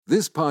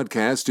This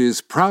podcast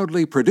is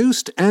proudly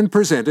produced and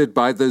presented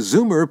by the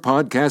Zoomer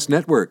Podcast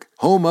Network,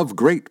 home of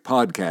great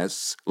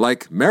podcasts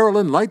like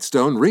Marilyn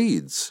Lightstone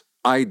Reads,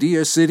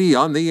 Idea City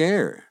on the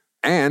Air,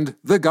 and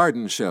The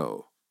Garden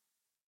Show.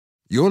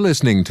 You're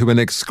listening to an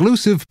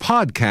exclusive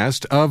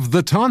podcast of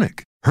The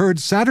Tonic, heard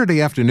Saturday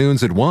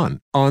afternoons at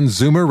 1 on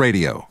Zoomer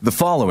Radio. The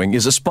following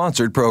is a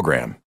sponsored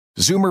program.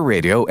 Zoomer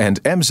Radio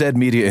and MZ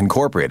Media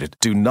Incorporated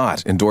do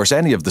not endorse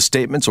any of the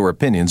statements or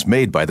opinions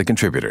made by the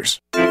contributors.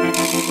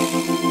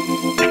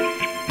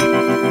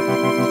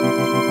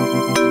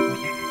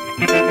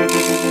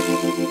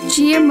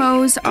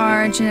 GMOs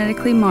are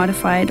genetically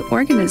modified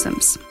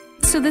organisms.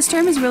 So this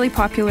term is really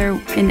popular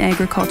in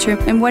agriculture,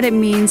 and what it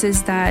means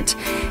is that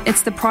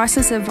it's the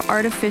process of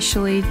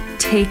artificially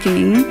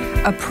taking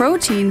a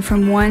protein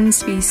from one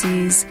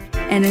species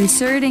and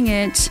inserting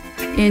it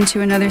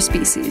into another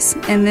species.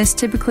 And this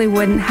typically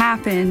wouldn't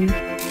happen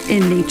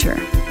in nature.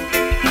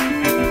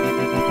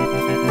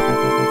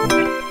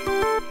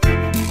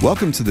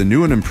 Welcome to the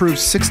new and improved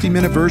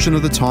 60-minute version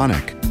of The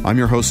Tonic. I'm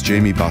your host,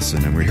 Jamie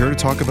Bussin, and we're here to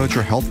talk about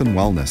your health and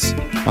wellness.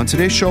 On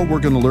today's show, we're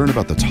going to learn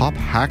about the top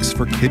hacks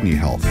for kidney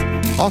health.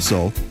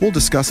 Also, we'll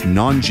discuss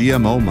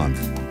Non-GMO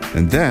Month.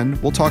 And then,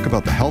 we'll talk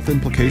about the health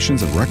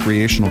implications of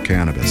recreational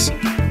cannabis.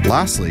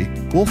 Lastly,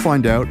 we'll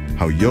find out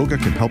how yoga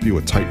can help you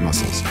with tight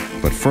muscles.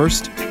 But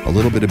first, a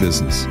little bit of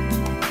business.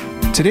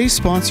 Today's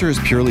sponsor is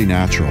Purely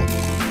Natural.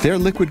 Their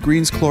Liquid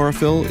Greens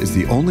Chlorophyll is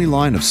the only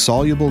line of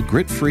soluble,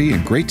 grit-free,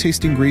 and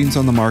great-tasting greens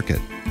on the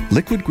market.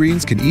 Liquid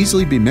greens can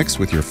easily be mixed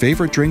with your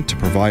favorite drink to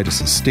provide a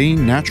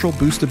sustained natural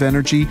boost of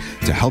energy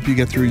to help you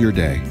get through your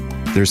day.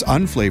 There's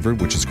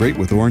unflavored, which is great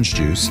with orange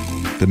juice.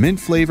 The mint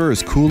flavor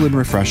is cool and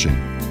refreshing.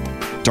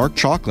 Dark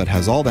chocolate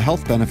has all the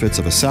health benefits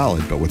of a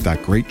salad, but with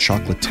that great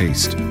chocolate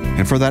taste.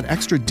 And for that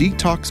extra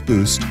detox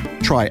boost,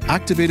 try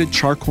activated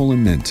charcoal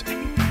and mint.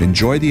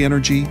 Enjoy the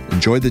energy,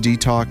 enjoy the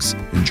detox,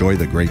 enjoy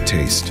the great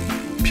taste.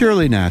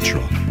 Purely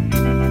Natural.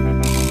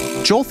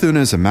 Joel Thuna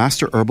is a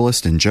master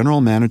herbalist and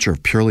general manager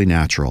of Purely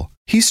Natural.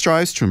 He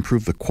strives to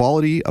improve the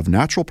quality of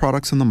natural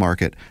products in the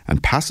market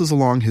and passes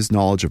along his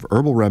knowledge of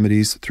herbal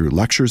remedies through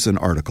lectures and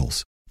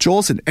articles.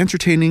 Joel's an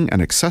entertaining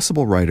and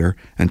accessible writer,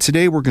 and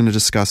today we're going to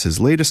discuss his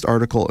latest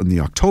article in the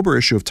October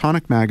issue of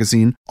Tonic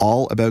Magazine,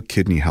 all about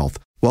kidney health.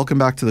 Welcome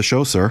back to the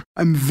show, sir.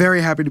 I'm very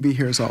happy to be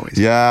here as always.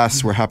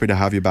 Yes, we're happy to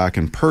have you back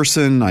in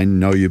person. I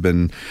know you've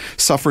been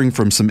suffering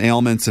from some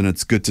ailments, and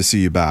it's good to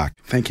see you back.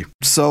 Thank you.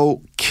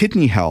 So,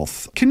 kidney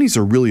health. Kidneys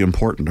are really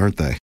important, aren't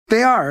they?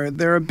 They are.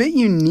 They're a bit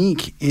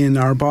unique in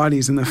our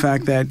bodies in the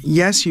fact that,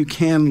 yes, you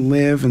can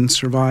live and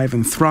survive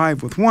and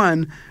thrive with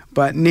one,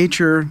 but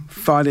nature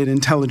thought it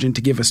intelligent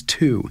to give us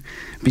two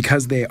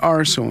because they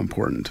are so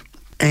important.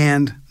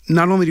 And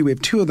not only do we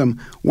have two of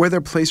them, where they're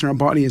placed in our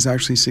body is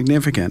actually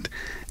significant.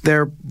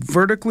 They're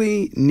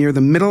vertically near the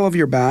middle of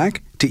your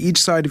back to each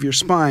side of your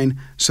spine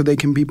so they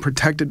can be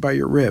protected by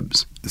your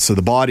ribs. So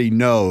the body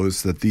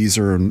knows that these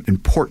are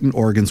important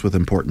organs with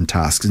important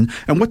tasks.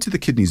 And what do the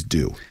kidneys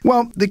do?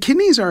 Well, the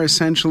kidneys are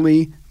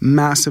essentially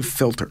massive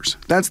filters.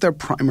 That's their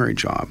primary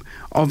job.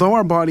 Although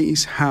our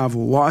bodies have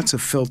lots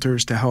of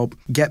filters to help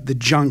get the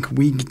junk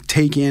we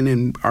take in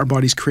and our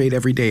bodies create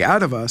every day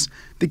out of us,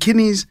 the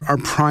kidneys are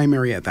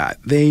primary at that.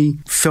 They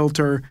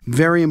filter,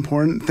 very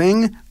important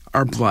thing,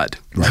 our blood.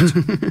 Right.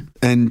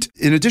 And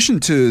in addition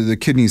to the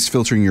kidneys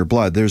filtering your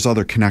blood, there's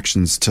other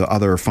connections to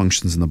other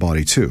functions in the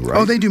body too, right?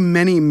 Oh, they do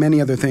many, many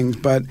other things,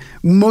 but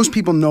most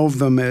people know of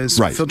them as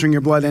filtering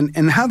your blood.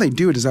 And how they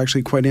do it is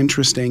actually quite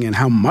interesting, and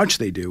how much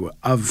they do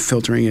of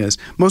filtering is.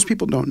 Most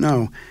people don't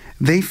know.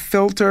 They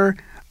filter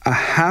a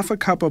half a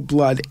cup of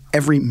blood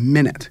every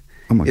minute.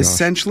 Oh my gosh.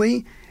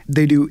 Essentially,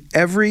 they do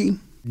every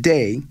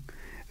day,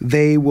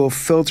 they will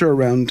filter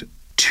around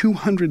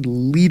 200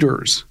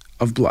 liters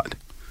of blood.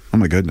 Oh,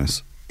 my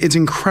goodness. It's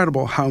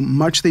incredible how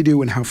much they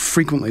do and how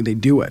frequently they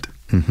do it.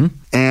 Mm-hmm.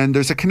 And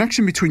there's a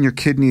connection between your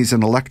kidneys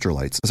and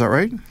electrolytes. Is that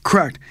right?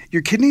 Correct.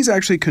 Your kidneys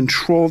actually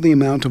control the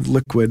amount of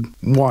liquid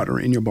water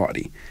in your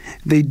body.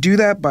 They do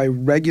that by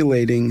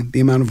regulating the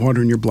amount of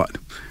water in your blood.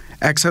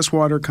 Excess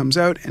water comes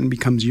out and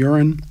becomes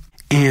urine,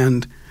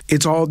 and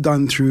it's all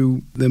done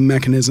through the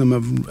mechanism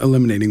of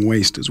eliminating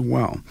waste as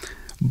well.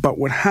 But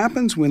what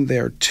happens when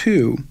they're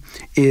two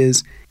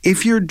is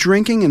if you're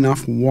drinking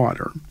enough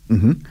water,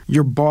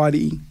 your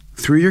body,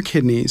 through your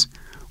kidneys,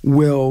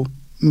 will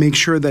make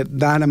sure that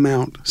that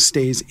amount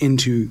stays in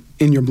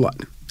your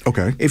blood.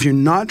 Okay. If you're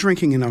not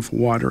drinking enough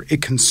water,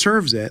 it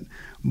conserves it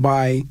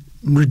by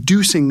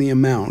reducing the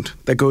amount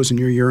that goes in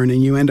your urine,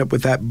 and you end up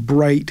with that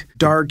bright,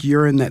 dark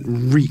urine that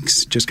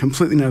reeks, just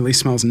completely utterly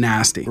smells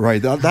nasty.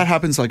 Right. That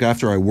happens like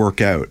after I work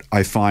out,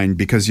 I find,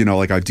 because,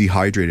 like I've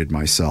dehydrated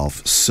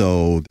myself.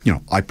 So,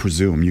 I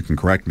presume, you can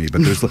correct me,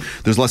 but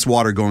there's less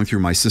water going through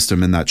my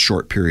system in that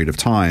short period of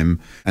time,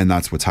 and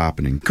that's what's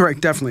happening.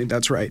 Correct. Definitely.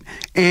 That's right.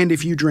 And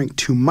if you drink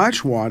too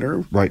much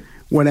water, right,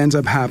 what ends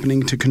up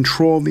happening to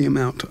control the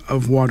amount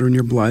of water in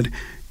your blood,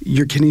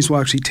 your kidneys will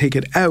actually take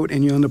it out,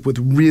 and you end up with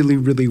really,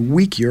 really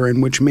weak urine,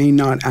 which may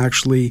not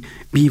actually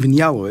be even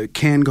yellow. It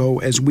can go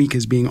as weak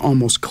as being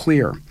almost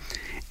clear.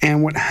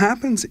 And what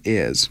happens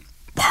is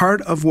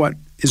part of what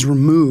is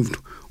removed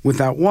with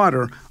that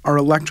water are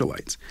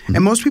electrolytes.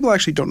 And most people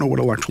actually don't know what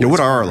electrolytes are. What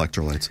are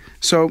electrolytes?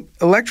 So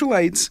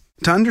electrolytes,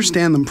 to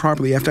understand them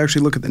properly, you have to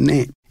actually look at the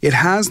name. It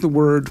has the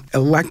word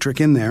electric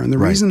in there. And the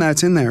reason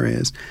that's in there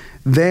is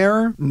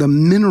they're the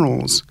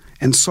minerals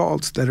and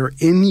salts that are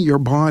in your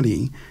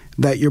body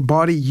that your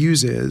body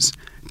uses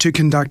to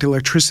conduct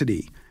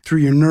electricity through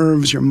your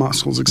nerves, your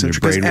muscles,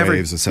 etc. Your brain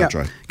waves,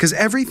 etc. Because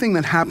everything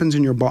that happens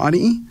in your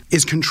body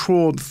is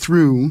controlled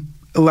through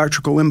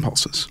electrical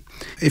impulses.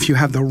 If you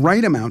have the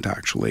right amount,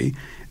 actually,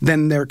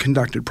 then they're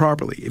conducted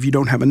properly. If you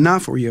don't have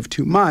enough or you have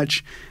too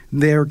much,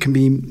 there can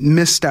be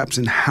missteps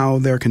in how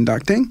they're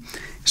conducting.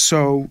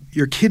 So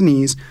your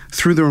kidneys,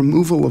 through the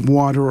removal of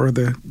water or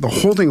the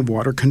holding of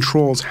water,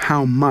 controls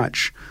how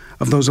much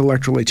of those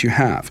electrolytes you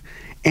have.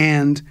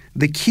 And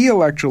the key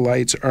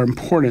electrolytes are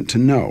important to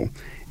know.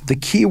 The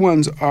key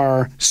ones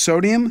are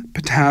sodium,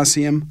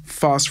 potassium,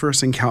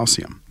 phosphorus, and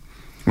calcium.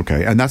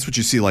 Okay, and that's what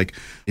you see like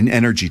in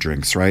energy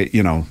drinks, right?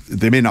 You know,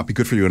 they may not be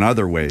good for you in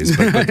other ways,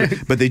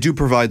 but they do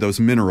provide those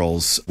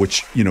minerals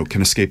which, you know,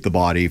 can escape the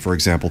body, for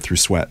example, through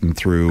sweat and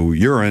through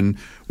urine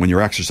when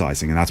you're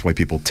exercising. And that's why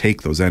people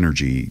take those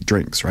energy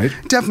drinks, right?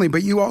 Definitely,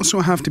 but you also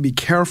have to be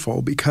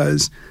careful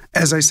because,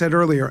 as I said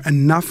earlier,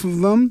 enough of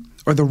them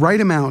or the right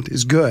amount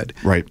is good.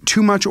 Right.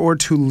 Too much or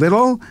too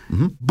little,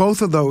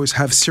 both of those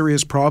have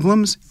serious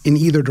problems in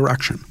either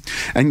direction.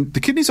 And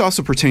the kidneys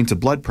also pertain to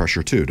blood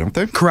pressure too, don't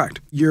they? Correct.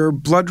 Your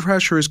blood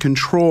pressure is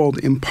controlled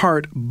in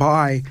part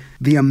by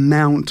the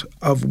amount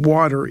of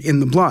water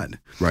in the blood.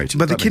 Right.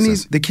 But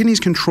the kidneys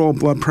control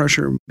blood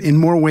pressure in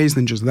more ways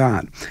than just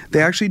that.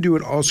 They actually do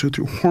it also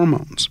through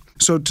hormones.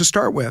 So to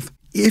start with,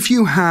 if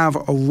you have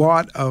a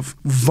lot of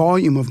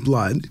volume of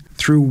blood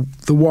through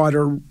the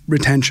water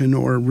retention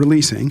or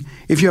releasing,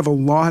 if you have a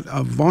lot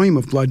of volume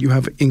of blood, you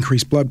have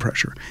increased blood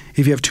pressure.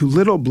 If you have too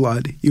little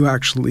blood, you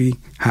actually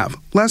have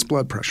less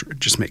blood pressure. It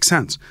just makes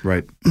sense.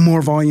 Right.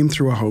 More volume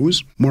through a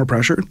hose, more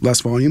pressure, less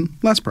volume,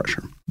 less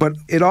pressure. But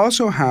it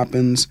also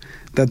happens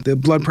that the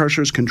blood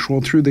pressure is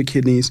controlled through the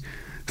kidneys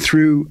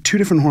through two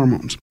different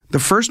hormones. The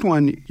first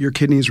one your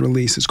kidneys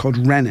release is called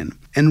renin.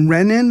 And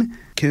renin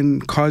can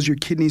cause your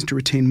kidneys to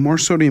retain more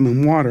sodium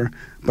and water,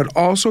 but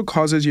also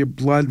causes your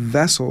blood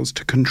vessels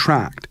to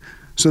contract.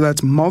 So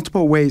that's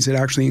multiple ways it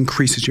actually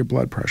increases your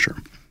blood pressure.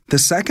 The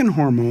second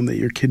hormone that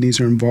your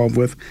kidneys are involved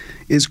with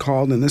is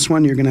called, and this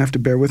one you're going to have to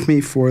bear with me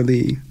for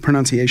the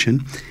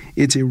pronunciation,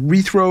 it's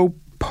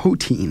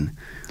erythropoietin.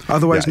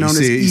 Otherwise known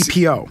as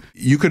EPO.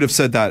 You could have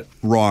said that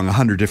wrong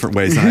 100 different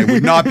ways, and I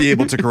would not be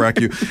able to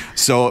correct you.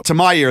 So to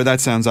my ear,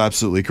 that sounds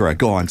absolutely correct.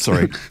 Go on.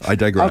 Sorry, I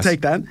digress. I'll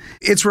take that.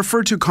 It's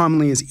referred to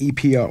commonly as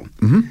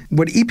EPO.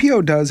 What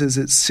EPO does is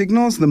it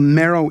signals the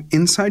marrow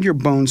inside your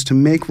bones to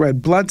make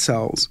red blood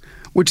cells,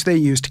 which they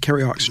use to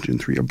carry oxygen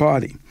through your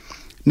body.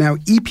 Now,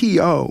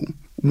 EPO,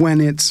 when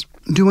it's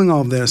doing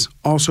all this,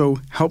 also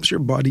helps your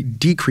body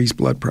decrease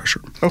blood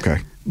pressure.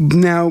 Okay.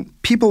 Now,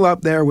 people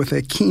up there with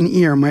a keen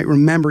ear might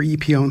remember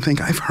EPO and think,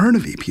 I've heard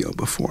of EPO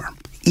before.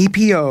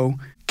 EPO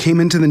came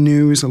into the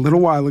news a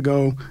little while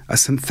ago, a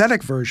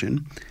synthetic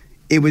version.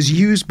 It was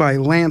used by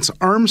Lance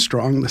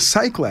Armstrong, the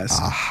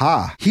cyclist.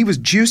 Aha. He was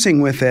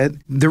juicing with it.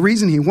 The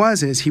reason he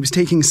was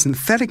taking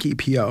synthetic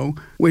EPO,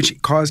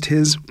 which caused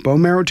his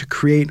bone marrow to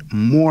create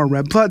more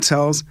red blood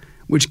cells,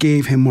 which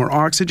gave him more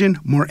oxygen,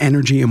 more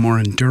energy, and more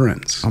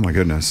endurance. Oh my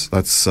goodness.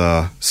 That's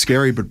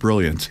scary but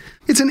brilliant.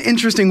 It's an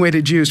interesting way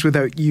to juice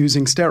without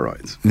using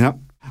steroids. Yep.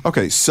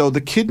 Okay, so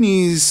the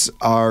kidneys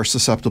are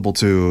susceptible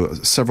to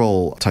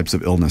several types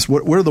of illness.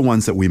 What are the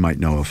ones that we might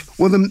know of?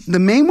 Well, the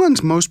main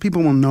ones most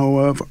people will know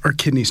of are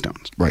kidney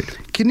stones. Right.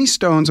 Kidney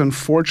stones,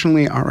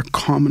 unfortunately, are a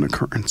common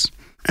occurrence.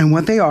 And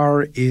what they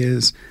are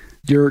is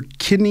your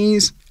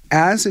kidneys,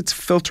 as it's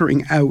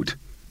filtering out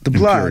the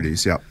blood,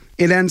 impurities, yeah.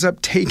 It ends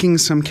up taking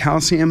some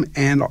calcium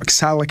and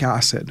oxalic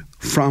acid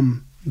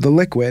from the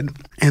liquid,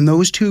 and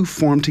those two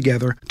form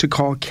together to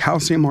call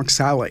calcium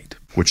oxalate.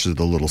 Which are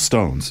the little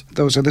stones.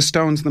 Those are the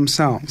stones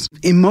themselves.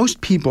 In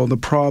most people, the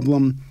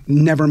problem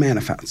never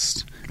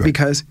manifests. Right.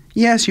 Because,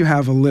 yes, you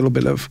have a little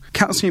bit of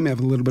calcium, you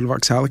have a little bit of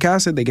oxalic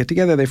acid, they get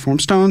together, they form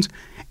stones,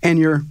 and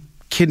your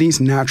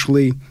kidneys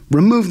naturally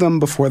remove them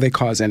before they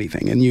cause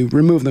anything. And you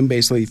remove them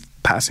basically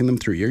passing them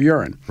through your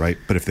urine. Right.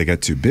 But if they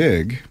get too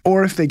big...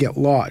 Or if they get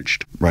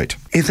lodged. Right.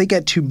 If they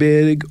get too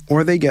big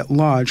or they get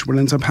lodged, what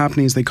ends up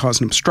happening is they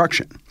cause an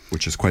obstruction.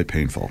 Which is quite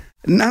painful.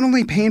 Not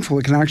only painful,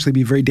 it can actually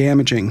be very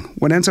damaging.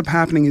 What ends up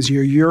happening is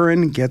your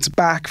urine gets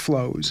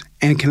backflows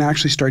and can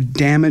actually start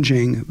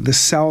damaging the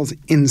cells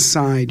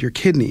inside your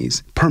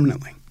kidneys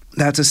permanently.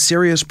 That's a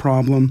serious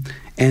problem,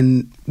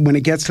 and when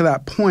it gets to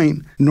that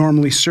point,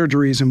 normally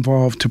surgery is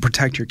involved to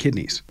protect your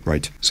kidneys.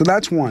 Right. So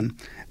that's one.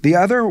 The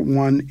other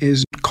one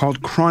is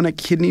called chronic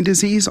kidney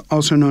disease,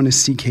 also known as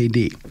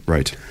CKD.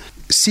 Right.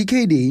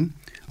 CKD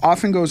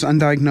often goes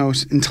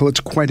undiagnosed until it's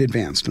quite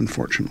advanced,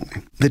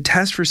 unfortunately. The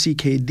tests for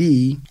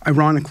CKD,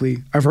 ironically,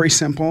 are very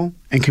simple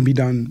and can be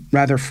done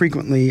rather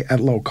frequently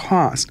at low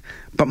cost,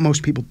 but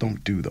most people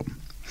don't do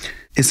them.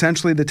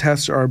 Essentially, the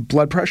tests are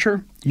blood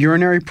pressure,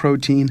 urinary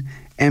protein,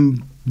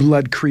 and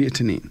blood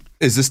creatinine.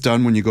 Is this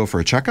done when you go for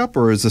a checkup,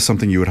 or is this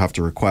something you would have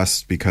to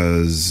request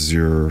because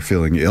you're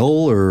feeling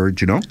ill, or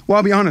do you know? Well,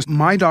 I'll be honest,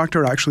 my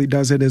doctor actually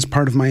does it as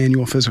part of my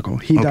annual physical.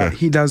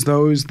 He does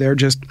those. They're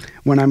just,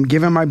 when I'm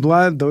giving my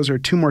blood, those are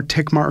 2 more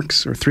tick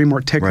marks or 3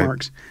 more tick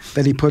marks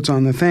that he puts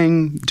on the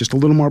thing, just a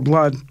little more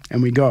blood,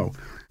 and we go.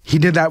 He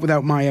did that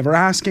without my ever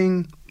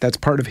asking. That's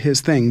part of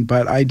his thing,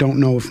 but I don't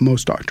know if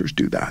most doctors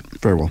do that.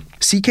 Very well.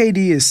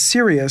 CKD is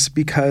serious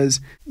because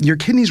your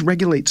kidneys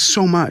regulate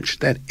so much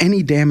that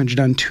any damage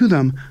done to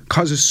them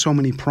causes so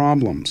many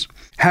problems.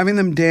 Having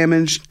them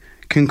damaged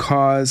can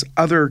cause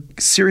other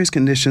serious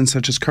conditions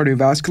such as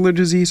cardiovascular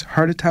disease,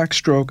 heart attack,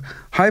 stroke,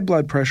 high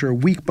blood pressure,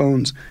 weak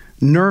bones,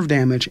 nerve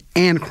damage,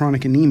 and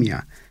chronic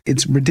anemia.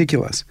 It's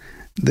ridiculous.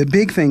 The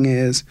big thing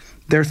is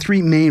there are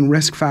 3 main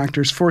risk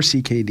factors for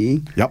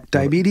CKD.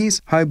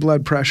 Diabetes, high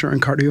blood pressure,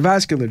 and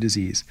cardiovascular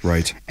disease.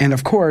 Right. And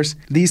of course,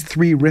 these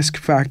 3 risk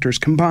factors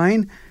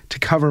combine to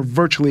cover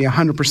virtually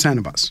 100%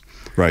 of us.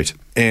 Right.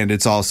 And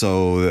it's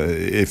also,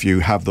 if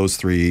you have those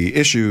 3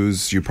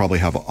 issues, you probably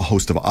have a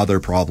host of other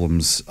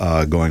problems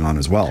going on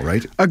as well,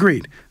 right?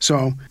 Agreed.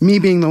 So me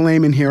being the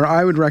layman here,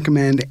 I would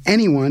recommend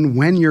anyone,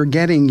 when you're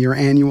getting your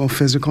annual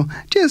physical,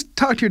 just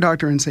talk to your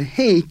doctor and say,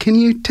 hey, can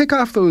you tick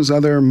off those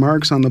other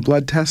marks on the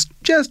blood test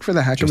just for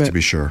the heck of it? Just to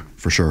be sure,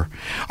 for sure.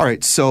 All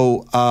right,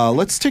 so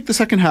let's take the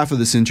second half of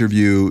this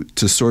interview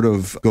to sort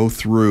of go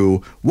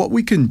through what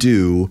we can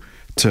do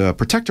to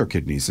protect our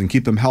kidneys and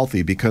keep them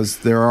healthy, because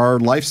there are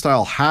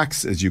lifestyle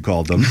hacks, as you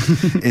called them,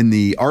 in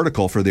the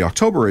article for the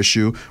October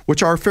issue,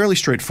 which are fairly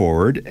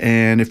straightforward.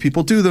 And if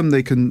people do them,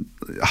 they can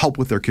help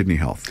with their kidney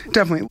health.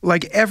 Definitely.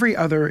 Like every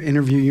other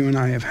interview you and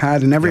I have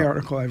had and every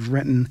article I've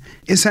written,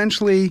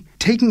 essentially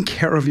taking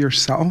care of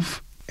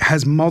yourself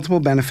has multiple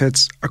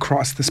benefits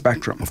across the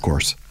spectrum. Of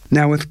course.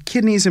 Now, with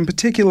kidneys in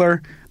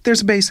particular,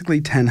 there's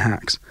basically 10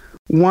 hacks.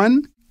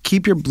 1,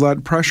 keep your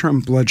blood pressure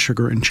and blood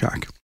sugar in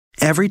check.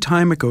 Every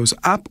time it goes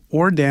up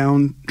or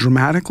down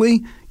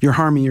dramatically, you're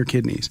harming your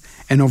kidneys.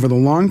 And over the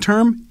long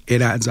term,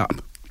 it adds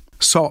up.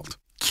 Salt.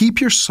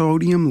 Keep your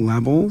sodium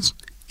levels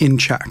in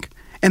check.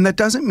 And that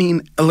doesn't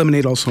mean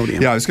eliminate all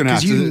sodium. Yeah, I was going to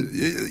ask,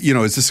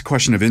 is this a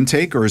question of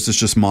intake, or is this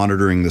just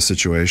monitoring the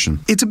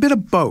situation? It's a bit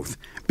of both,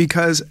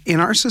 because in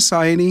our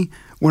society,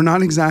 we're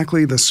not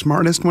exactly the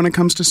smartest when it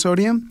comes to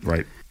sodium.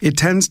 Right. It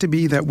tends to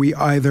be that we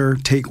either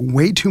take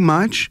way too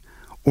much,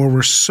 or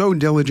we're so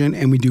diligent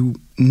and we do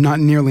not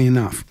nearly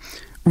enough.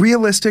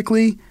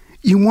 Realistically,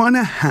 you want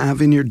to have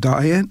in your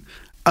diet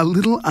a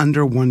little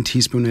under 1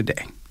 teaspoon a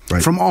day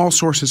from all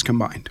sources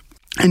combined.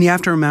 And you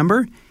have to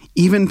remember,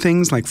 even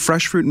things like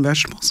fresh fruit and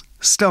vegetables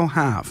still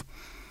have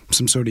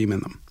some sodium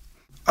in them.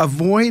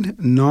 Avoid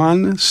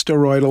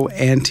non-steroidal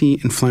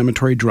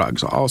anti-inflammatory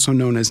drugs, also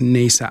known as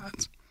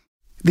NSAIDs.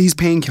 These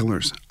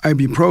painkillers,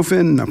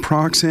 ibuprofen,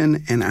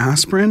 naproxen, and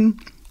aspirin,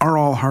 are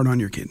all hard on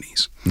your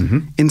kidneys.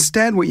 Mm-hmm.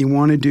 Instead, what you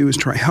want to do is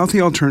try healthy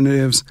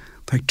alternatives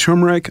like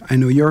turmeric, I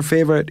know your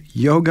favorite,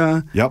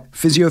 yoga,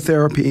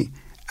 physiotherapy,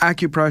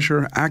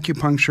 acupressure,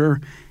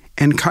 acupuncture,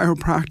 and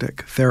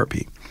chiropractic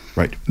therapy.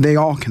 Right. They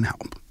all can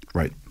help.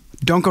 Right.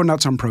 Don't go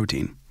nuts on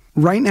protein.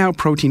 Right now,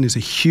 protein is a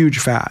huge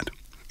fad.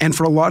 And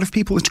for a lot of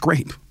people, it's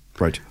great.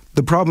 Right.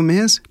 The problem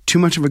is, too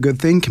much of a good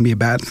thing can be a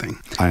bad thing.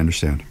 I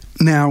understand.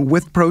 Now,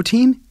 with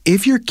protein,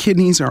 if your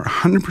kidneys are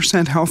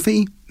 100%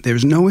 healthy,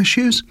 there's no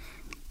issues,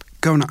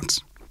 go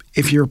nuts.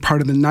 If you're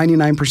part of the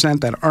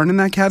 99% that aren't in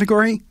that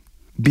category,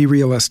 be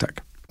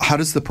realistic. How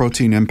does the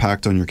protein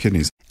impact on your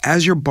kidneys?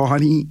 As your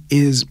body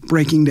is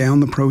breaking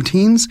down the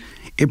proteins,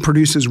 it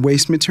produces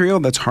waste material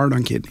that's hard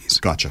on kidneys.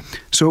 Gotcha.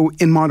 So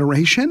in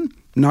moderation,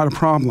 not a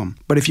problem.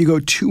 But if you go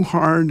too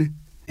hard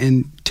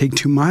and take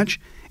too much,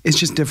 it's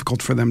just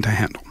difficult for them to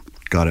handle.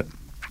 Got it.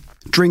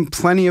 Drink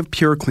plenty of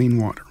pure, clean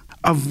water.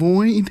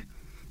 Avoid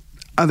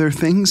other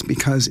things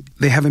because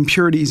they have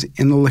impurities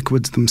in the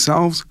liquids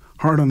themselves,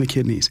 hard on the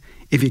kidneys.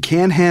 If you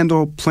can't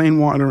handle plain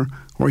water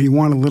or you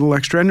want a little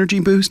extra energy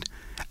boost,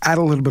 add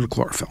a little bit of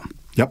chlorophyll.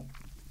 Yep.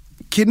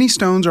 Kidney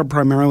stones are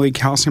primarily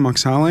calcium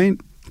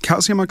oxalate.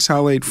 Calcium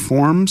oxalate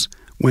forms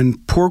when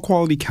poor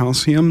quality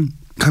calcium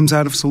comes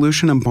out of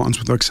solution and bonds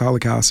with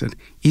oxalic acid.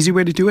 Easy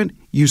way to do it,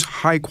 use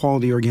high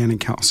quality organic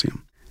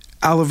calcium.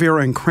 Aloe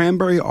vera and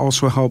cranberry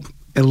also help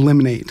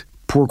eliminate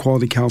poor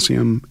quality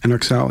calcium and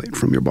oxalate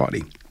from your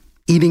body.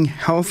 Eating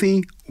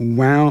healthy,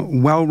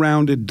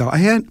 well-rounded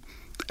diet,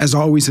 as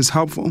always, is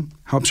helpful,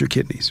 helps your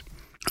kidneys.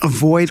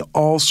 Avoid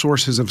all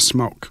sources of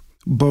smoke,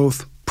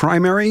 both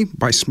primary,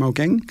 by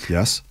smoking,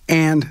 yes,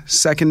 and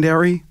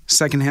secondary,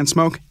 secondhand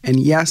smoke. And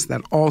yes,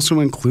 that also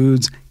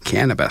includes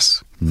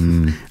cannabis.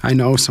 I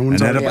know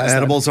someone's already asked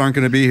edibles aren't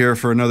going to be here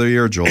for another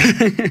year, Joel.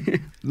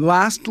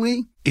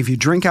 Lastly, if you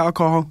drink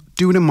alcohol,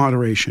 do it in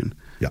moderation.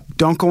 Yeah.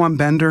 Don't go on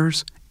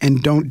benders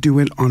and don't do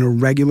it on a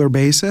regular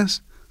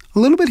basis. A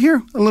little bit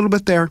here, a little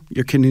bit there,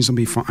 your kidneys will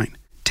be fine.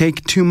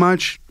 Take too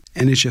much,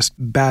 and it's just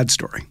bad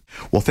story.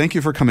 Well, thank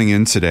you for coming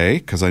in today,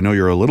 because I know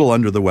you're a little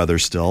under the weather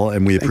still,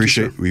 and we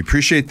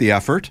appreciate the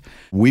effort.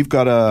 We've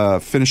got to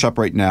finish up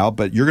right now,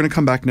 but you're going to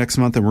come back next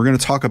month, and we're going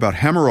to talk about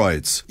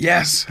hemorrhoids.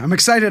 Yes, I'm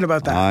excited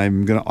about that.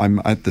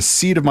 I'm at the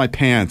seat of my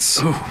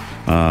pants.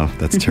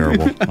 That's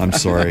terrible. I'm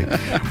sorry.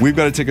 We've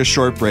got to take a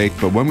short break,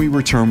 but when we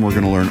return, we're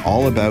going to learn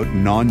all about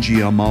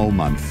Non-GMO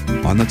Month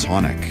on The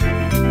Tonic.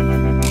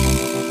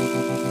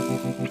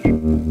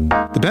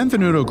 The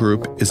Benvenuto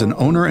Group is an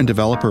owner and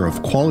developer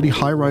of quality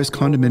high-rise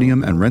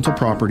condominium and rental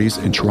properties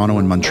in Toronto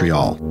and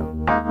Montreal.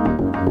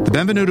 The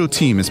Benvenuto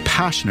team is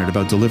passionate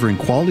about delivering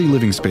quality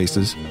living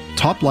spaces,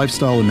 top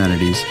lifestyle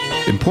amenities,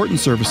 important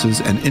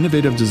services, and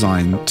innovative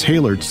design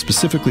tailored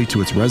specifically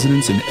to its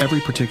residents in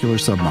every particular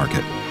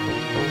submarket.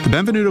 The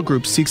Benvenuto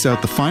Group seeks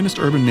out the finest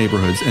urban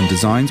neighborhoods and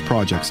designs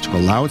projects to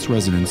allow its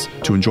residents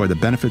to enjoy the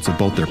benefits of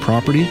both their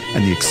property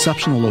and the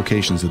exceptional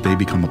locations that they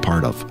become a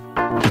part of.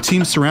 The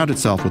team surrounds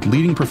itself with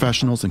leading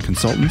professionals and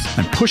consultants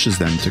and pushes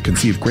them to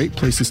conceive great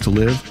places to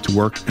live, to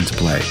work, and to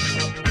play.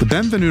 The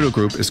Benvenuto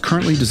Group is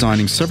currently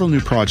designing several new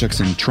projects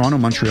in Toronto,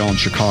 Montreal, and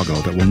Chicago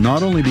that will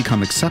not only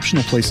become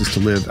exceptional places to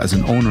live as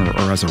an owner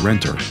or as a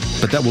renter,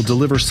 but that will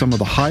deliver some of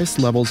the highest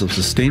levels of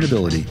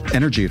sustainability,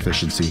 energy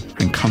efficiency,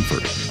 and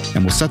comfort,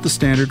 and will set the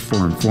standard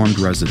for informed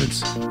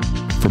residents.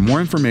 For more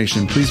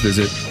information, please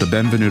visit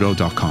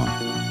thebenvenuto.com.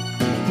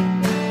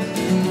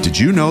 Did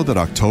you know that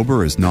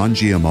October is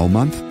Non-GMO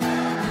Month?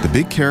 The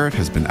Big Carrot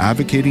has been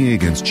advocating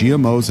against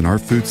GMOs in our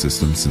food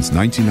system since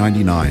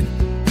 1999,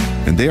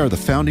 and they are the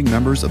founding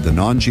members of the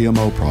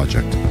Non-GMO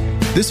Project.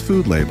 This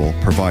food label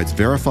provides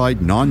verified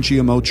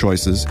non-GMO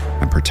choices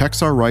and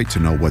protects our right to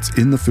know what's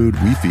in the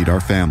food we feed our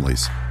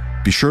families.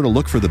 Be sure to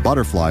look for the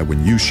butterfly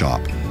when you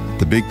shop.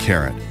 The Big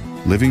Carrot,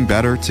 living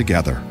better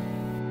together.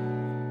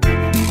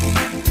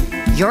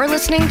 You're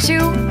listening to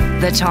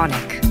The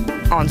Tonic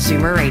on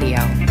Zoomer Radio.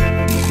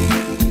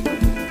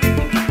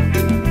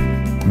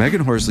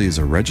 Megan Horsley is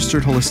a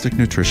registered holistic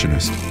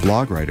nutritionist,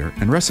 blog writer,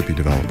 and recipe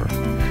developer.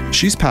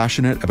 She's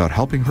passionate about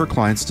helping her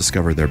clients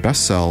discover their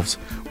best selves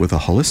with a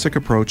holistic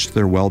approach to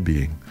their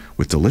well-being,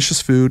 with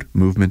delicious food,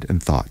 movement,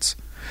 and thoughts.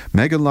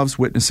 Megan loves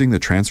witnessing the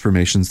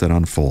transformations that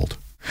unfold.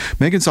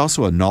 Megan's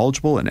also a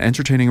knowledgeable and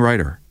entertaining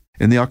writer.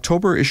 In the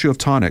October issue of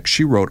Tonic,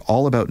 she wrote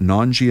all about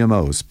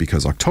non-GMOs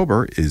because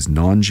October is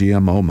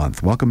Non-GMO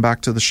Month. Welcome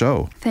back to the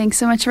show. Thanks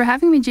so much for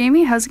having me,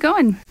 Jamie. How's it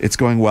going? It's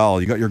going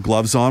well. You got your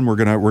gloves on. We're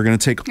gonna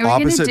take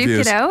opposite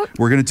views.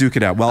 We're gonna duke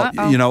it out. Well,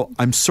 you know,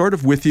 I'm sort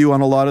of with you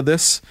on a lot of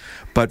this,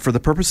 but for the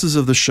purposes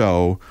of the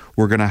show,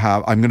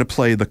 I'm gonna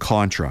play the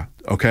contra.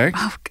 Okay?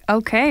 Oh,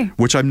 okay.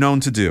 Which I'm known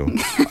to do.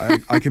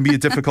 I can be a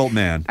difficult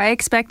man. I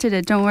expected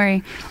it. Don't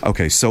worry.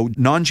 Okay, so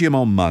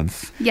Non-GMO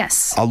Month.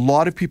 Yes. A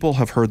lot of people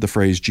have heard the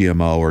phrase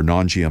GMO or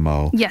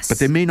non-GMO. Yes. But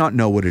they may not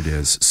know what it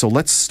is. So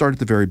let's start at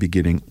the very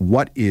beginning.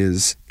 What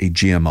is a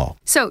GMO?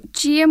 So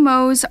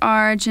GMOs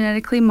are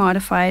genetically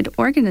modified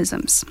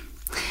organisms.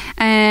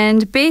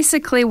 And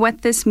basically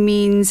what this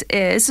means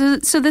is,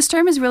 so this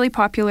term is really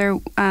popular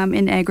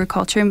in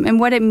agriculture, and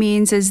what it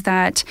means is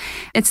that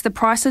it's the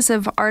process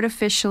of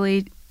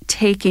artificially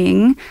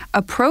taking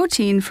a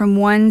protein from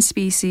one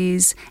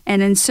species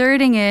and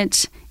inserting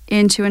it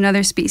into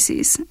another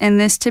species. And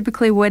this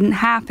typically wouldn't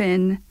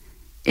happen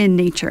in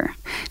nature.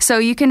 So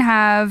you can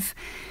have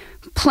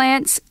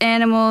plants,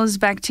 animals,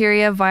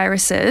 bacteria,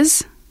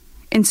 viruses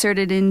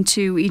inserted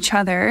into each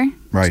other.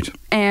 Right.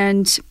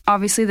 And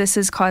obviously this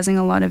is causing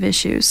a lot of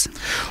issues.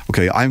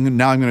 Okay, I'm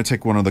going to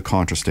take one of the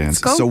contra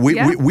stands. So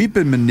we've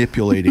been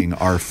manipulating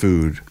our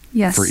food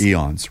for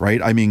eons,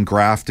 right? I mean,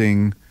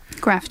 grafting,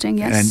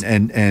 yes.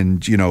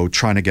 And you know,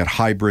 trying to get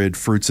hybrid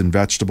fruits and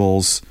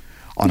vegetables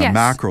on a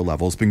macro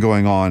level. It's been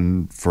going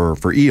on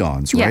for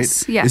eons,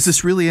 right? Yes. Is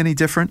this really any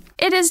different?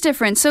 It is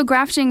different. So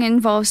grafting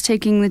involves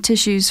taking the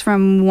tissues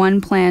from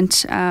one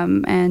plant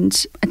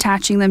and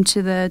attaching them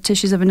to the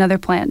tissues of another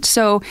plant.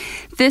 So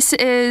this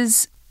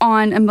is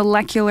on a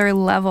molecular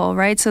level,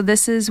 right? So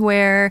this is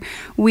where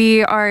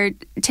we are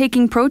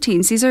taking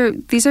proteins. These are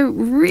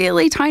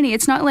really tiny.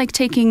 It's not like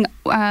taking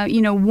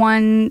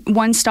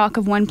one stalk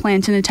of one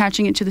plant and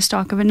attaching it to the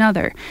stalk of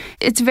another.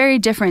 It's very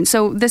different.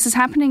 So this is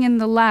happening in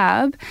the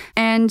lab,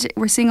 and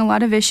we're seeing a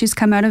lot of issues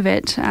come out of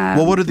it.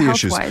 Well, what are the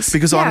issues?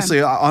 Because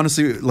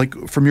honestly, like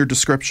from your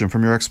description,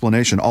 from your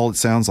explanation, all it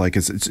sounds like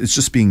is it's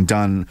just being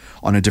done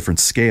on a different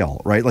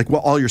scale, right? Like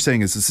all you're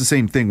saying is it's the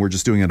same thing. We're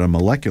just doing it at a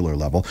molecular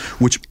level,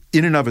 which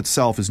in and of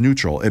itself is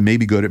neutral. It may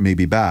be good, it may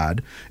be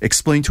bad.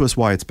 Explain to us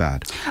why it's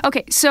bad.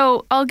 Okay,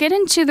 so I'll get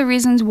into the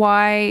reasons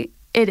why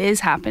it is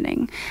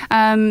happening.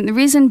 The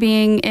reason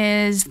being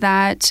is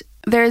that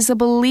there's a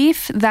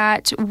belief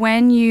that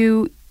when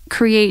you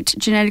create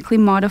genetically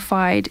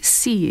modified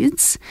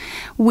seeds,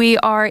 we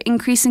are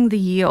increasing the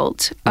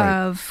yield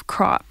of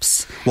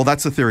crops. Well,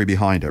 that's the theory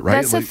behind it, right?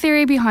 That's the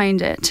theory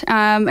behind it.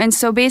 And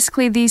so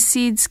basically these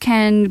seeds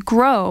can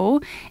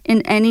grow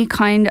in any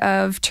kind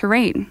of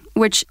terrain,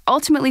 which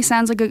ultimately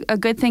sounds like a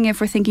good thing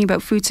if we're thinking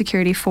about food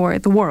security for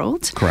the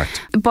world.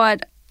 Correct.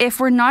 But if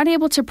we're not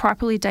able to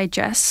properly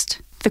digest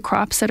the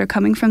crops that are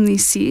coming from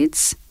these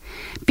seeds,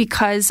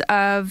 because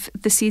of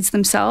the seeds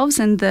themselves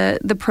and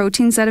the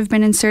proteins that have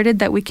been inserted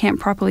that we can't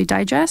properly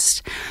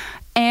digest.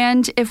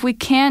 And if we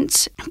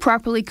can't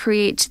properly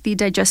create the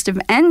digestive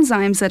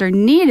enzymes that are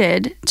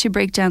needed to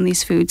break down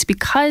these foods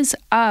because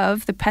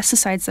of the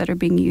pesticides that are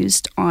being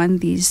used on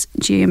these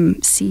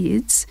GM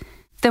seeds,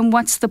 then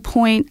what's the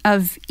point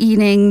of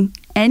eating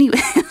anyway?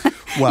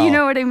 Well, you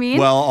know what I mean?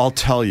 Well, I'll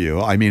tell you.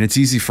 I mean, it's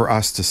easy for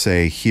us to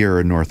say here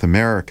in North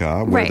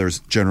America, where Right. there's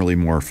generally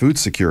more food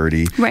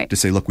security, Right. to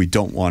say, look, we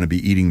don't want to be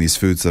eating these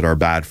foods that are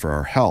bad for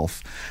our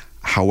health.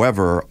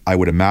 However, I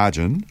would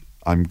imagine,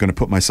 I'm going to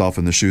put myself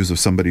in the shoes of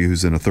somebody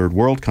who's in a third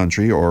world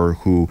country or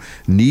who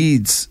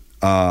needs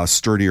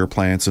sturdier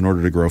plants in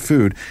order to grow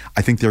food.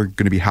 I think they're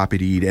going to be happy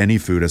to eat any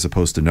food as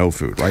opposed to no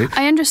food, right?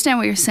 I understand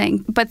what you're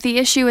saying, but the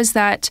issue is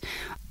that,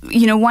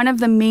 you know, one of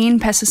the main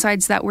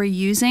pesticides that we're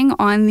using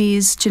on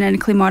these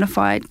genetically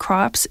modified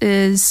crops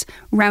is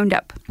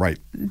Roundup. Right.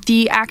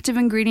 The active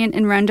ingredient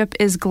in Roundup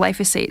is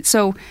glyphosate.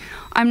 So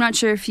I'm not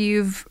sure if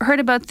you've heard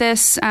about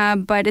this,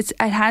 but it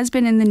has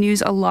been in the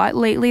news a lot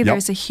lately. Yep.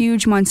 There's a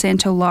huge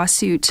Monsanto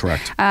lawsuit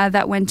Correct.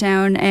 That went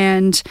down,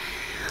 and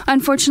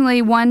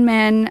unfortunately, one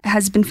man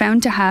has been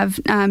found to have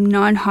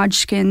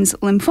non-Hodgkin's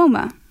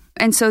lymphoma.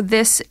 And so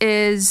this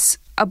is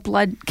a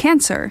blood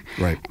cancer.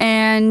 Right.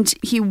 And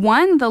he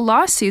won the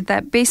lawsuit.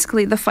 That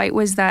basically the fight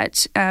was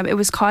that it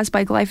was caused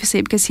by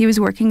glyphosate because he was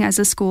working as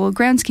a school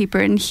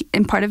groundskeeper,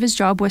 and part of his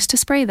job was to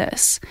spray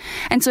this.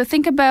 And so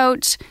think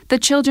about the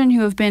children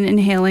who have been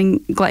inhaling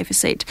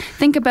glyphosate.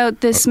 Think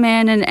about this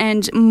man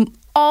and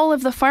all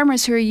of the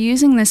farmers who are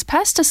using this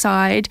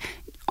pesticide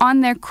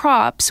on their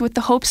crops with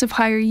the hopes of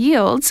higher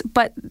yields,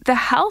 but the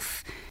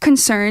health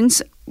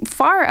concerns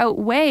far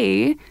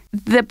outweigh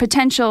the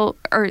potential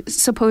or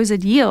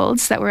supposed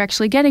yields that we're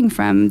actually getting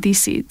from these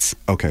seeds.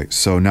 Okay,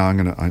 so now I'm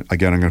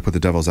going to put the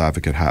devil's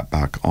advocate hat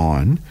back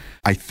on.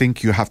 I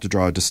think you have to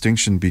draw a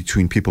distinction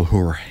between people who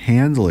are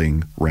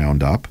handling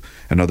Roundup.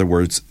 In other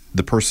words,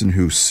 the person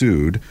who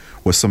sued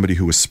was somebody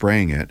who was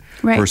spraying it,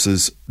 Right.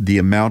 versus the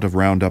amount of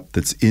Roundup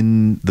that's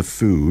in the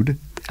food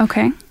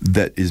Okay.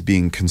 that is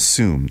being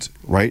consumed,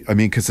 right? I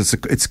mean, because it's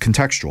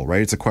contextual,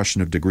 right? It's a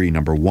question of degree,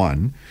 number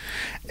one.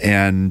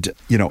 And,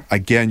 you know,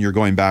 again, you're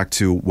going back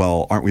to,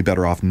 well, aren't we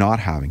better off not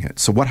having it?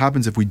 So what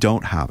happens if we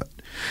don't have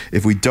it?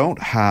 If we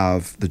don't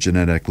have the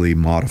genetically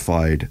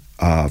modified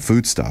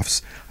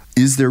foodstuffs,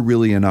 is there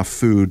really enough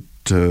food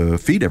to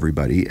feed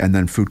everybody? And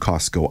then food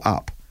costs go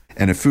up.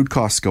 And if food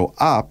costs go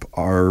up,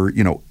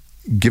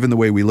 given the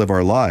way we live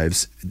our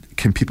lives,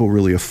 can people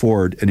really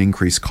afford an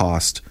increased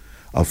cost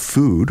of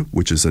food,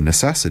 which is a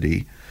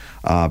necessity,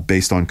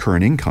 based on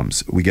current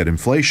incomes? We get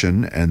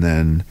inflation, and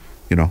then,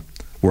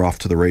 we're off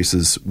to the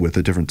races with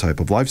a different type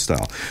of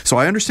lifestyle. So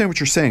I understand what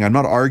you're saying. I'm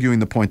not arguing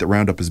the point that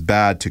Roundup is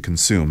bad to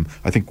consume.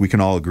 I think we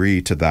can all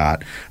agree to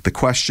that. The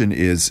question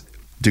is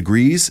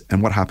degrees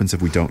and what happens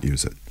if we don't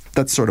use it.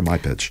 That's sort of my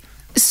pitch.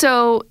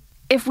 So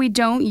if we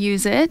don't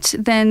use it,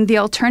 then the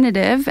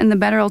alternative and the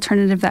better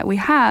alternative that we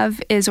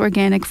have is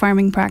organic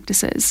farming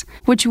practices,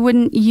 which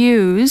wouldn't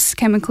use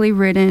chemically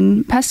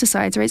ridden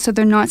pesticides, right? So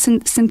they're not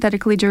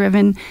synthetically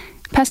driven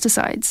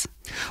pesticides.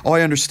 Oh,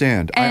 I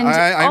understand. And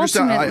I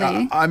understand.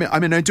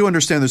 ultimately, I do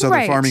understand there's other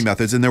Right. farming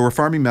methods, and there were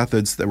farming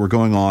methods that were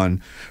going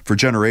on for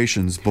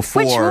generations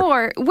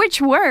before. which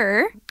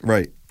were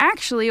Right.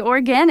 actually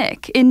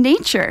organic in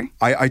nature.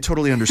 I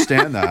totally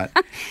understand that.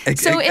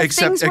 So if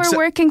things were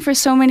working for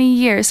so many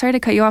years, sorry to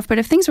cut you off, but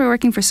if things were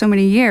working for so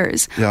many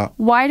years, Yeah.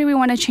 why do we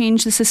want to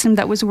change the system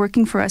that was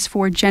working for us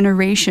for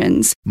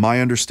generations?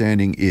 My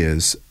understanding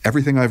is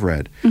everything I've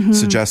read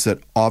suggests that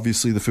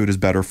obviously the food is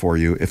better for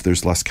you if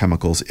there's less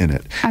chemicals in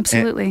it.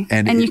 Absolutely.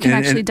 And you can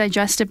actually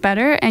digest it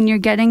better, and you're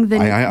getting the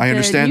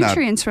understand that.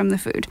 nutrients from the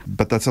food.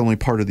 But that's only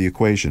part of the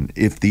equation.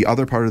 If the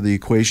other part of the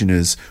equation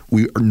is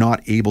we are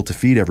not able to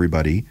feed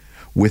everybody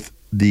with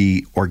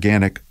the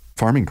organic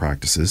farming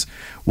practices,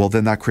 well,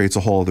 then that creates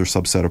a whole other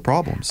subset of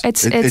problems.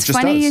 It's It just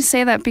funny does. you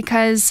say that,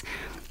 because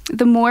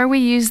the more we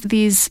use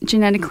these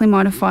genetically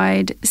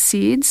modified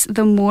seeds,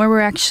 the more we're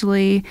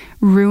actually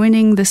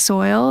ruining the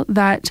soil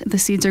that the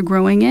seeds are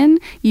growing in.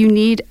 You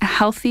need a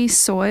healthy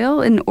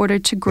soil in order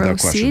to grow Without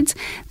question. seeds.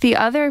 The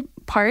other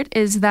part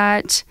is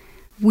that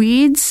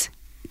weeds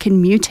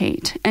can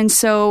mutate. And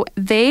so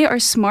they are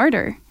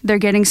smarter. They're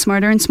getting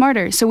smarter and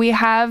smarter. So we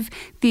have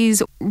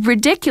these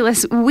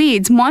ridiculous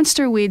weeds,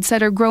 monster weeds,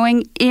 that are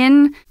growing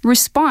in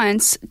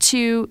response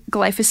to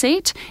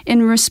glyphosate,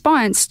 in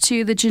response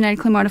to the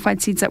genetically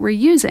modified seeds that we're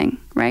using,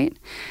 right?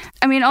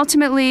 I mean,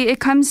 ultimately, it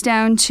comes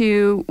down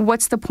to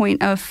what's the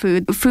point of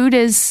food? Food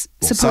is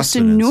supposed to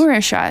sustenance.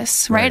 nourish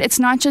us, right? Right. It's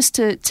not just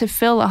to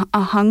fill a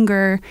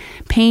hunger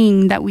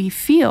pain that we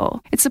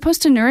feel. It's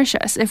supposed to nourish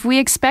us. If we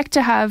expect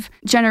to have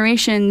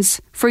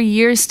generations for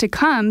years to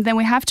come, then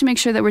we have to make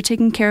sure that we're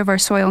taking care of our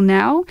soil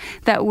now,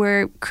 that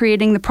we're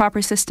creating the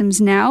proper systems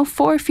now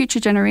for future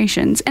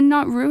generations, and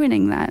not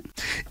ruining that.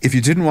 If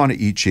you didn't want to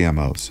eat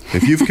GMOs,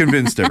 if you've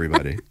convinced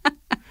everybody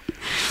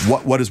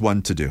What is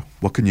one to do?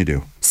 What can you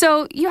do?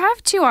 So you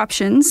have two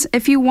options.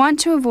 If you want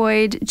to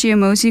avoid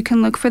GMOs, you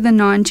can look for the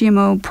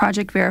non-GMO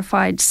project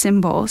verified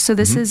symbol. So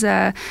this is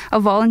a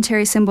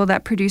voluntary symbol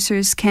that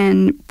producers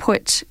can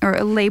put, or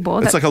a label.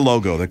 It's like a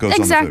logo that goes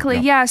exactly,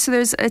 on the food. yeah.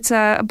 So it's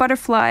a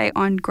butterfly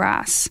on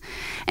grass.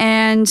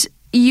 And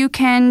you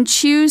can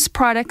choose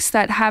products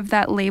that have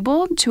that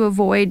label to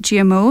avoid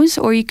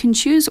GMOs, or you can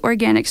choose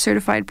organic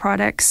certified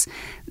products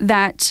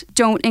that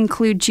don't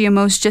include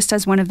GMOs just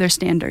as one of their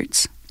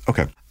standards.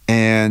 Okay.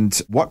 And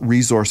what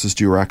resources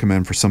do you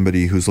recommend for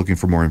somebody who's looking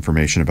for more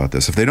information about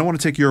this? If they don't want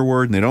to take your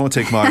word and they don't want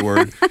to take my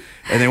word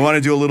and they want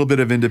to do a little bit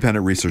of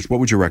independent research, what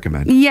would you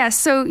recommend? Yes,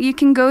 so you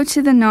can go to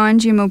the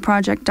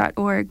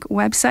non-GMOproject.org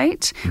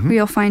website where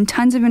you'll find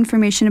tons of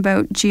information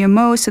about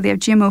GMOs. So they have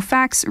GMO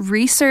facts,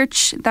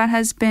 research that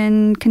has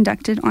been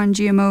conducted on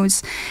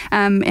GMOs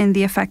and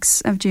the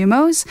effects of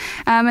GMOs.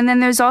 And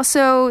then there's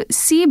also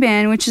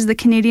CBAN, which is the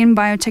Canadian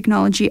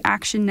Biotechnology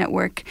Action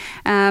Network.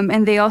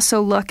 And they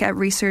also look at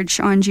research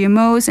on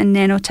GMOs and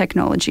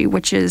nanotechnology,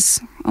 which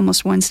is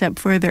almost one step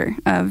further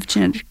of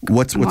genetic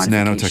What's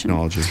modification.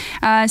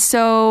 nanotechnology?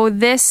 So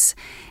this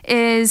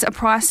is a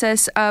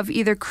process of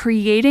either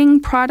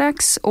creating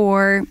products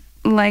or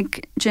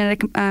like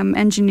genetic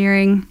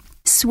engineering,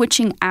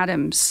 switching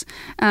atoms.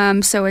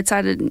 So it's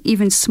at an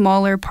even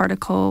smaller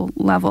particle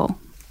level.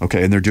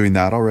 Okay, and they're doing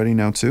that already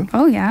now too?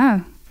 Oh,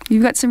 yeah.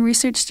 You've got some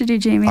research to do,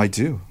 Jamie. I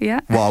do. Yeah.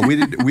 Well,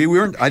 we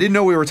weren't. I didn't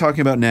know we were talking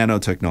about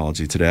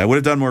nanotechnology today. I would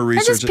have done more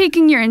research. I'm just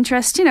piquing your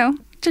interest,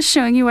 just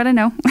showing you what I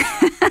know.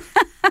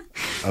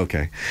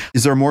 Okay.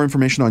 Is there more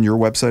information on your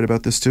website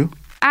about this too?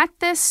 At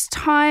this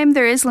time,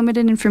 there is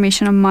limited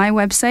information on my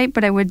website,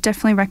 but I would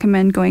definitely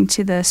recommend going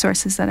to the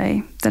sources that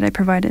I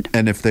provided.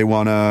 And if they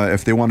wanna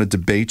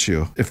debate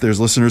you, if there's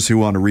listeners who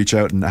want to reach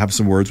out and have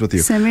some words with you,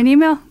 send me an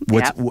email.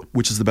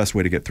 Which is the best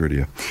way to get through to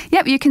you?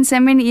 Yep, you can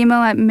send me an email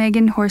at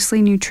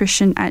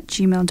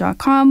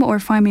meganhorsleynutrition@gmail.com or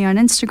find me on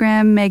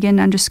Instagram,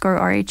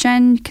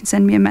 Megan_RHN. You can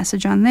send me a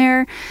message on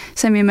there.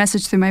 Send me a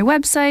message through my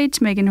website,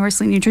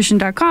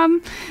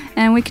 meganhorsleynutrition.com,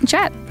 and we can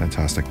chat.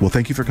 Fantastic. Well,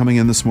 thank you for coming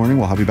in this morning.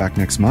 We'll have you back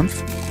next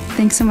month.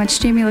 Thanks so much,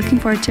 Jamie. Looking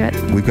forward to it.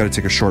 We've got to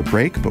take a short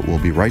break, but we'll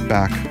be right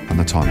back on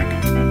The Tonic.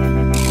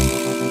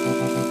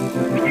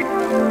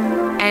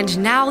 And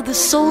now the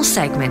Soul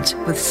segment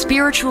with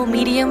spiritual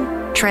medium,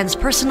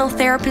 transpersonal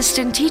therapist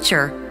and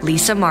teacher,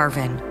 Lisa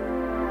Marvin.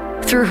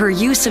 Through her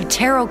use of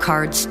tarot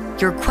cards,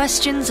 your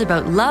questions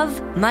about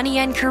love, money,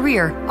 and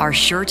career are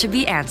sure to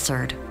be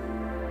answered.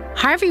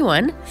 Hi,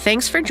 everyone.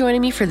 Thanks for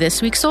joining me for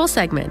this week's Soul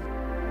segment.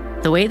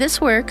 The way this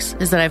works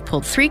is that I've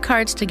pulled 3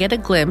 cards to get a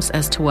glimpse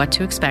as to what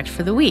to expect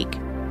for the week.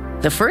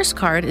 The first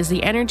card is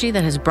the energy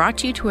that has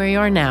brought you to where you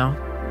are now.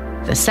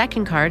 The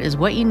second card is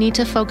what you need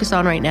to focus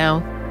on right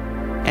now.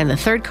 And the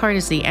third card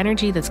is the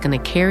energy that's going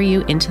to carry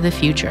you into the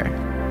future.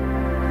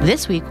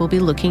 This week, we'll be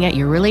looking at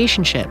your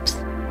relationships.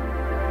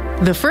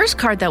 The first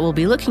card that we'll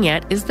be looking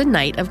at is the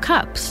Knight of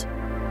Cups.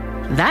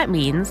 That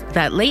means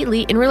that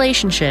lately in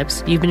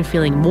relationships, you've been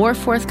feeling more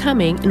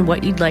forthcoming in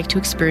what you'd like to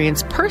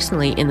experience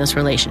personally in this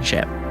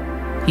relationship.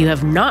 You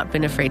have not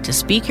been afraid to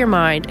speak your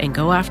mind and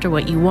go after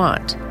what you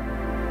want.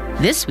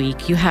 This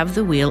week, you have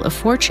the Wheel of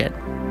Fortune.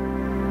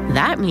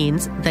 That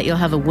means that you'll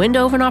have a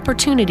window of an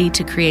opportunity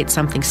to create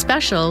something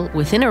special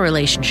within a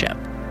relationship.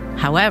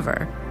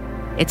 However,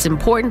 it's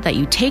important that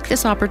you take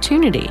this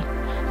opportunity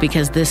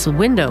because this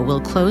window will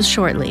close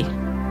shortly.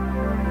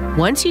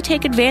 Once you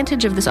take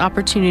advantage of this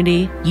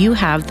opportunity, you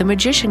have the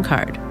Magician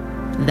card.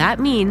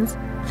 That means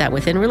that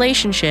within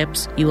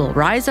relationships, you will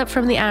rise up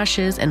from the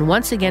ashes and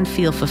once again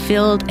feel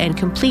fulfilled and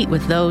complete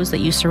with those that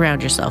you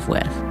surround yourself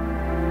with.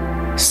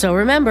 So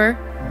remember,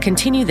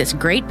 continue this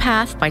great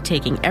path by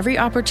taking every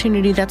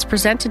opportunity that's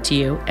presented to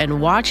you and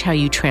watch how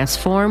you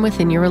transform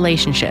within your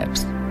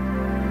relationships.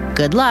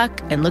 Good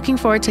luck, and looking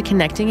forward to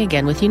connecting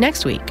again with you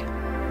next week.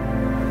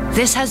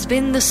 This has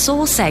been the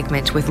Soul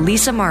segment with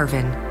Lisa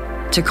Marvin.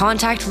 To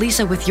contact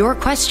Lisa with your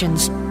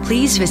questions,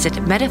 please visit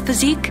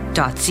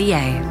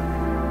metaphysique.ca.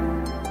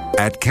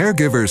 At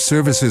Caregiver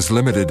Services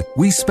Limited,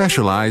 we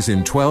specialize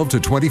in 12 to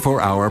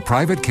 24-hour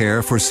private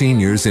care for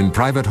seniors in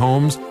private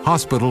homes,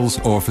 hospitals,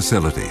 or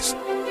facilities.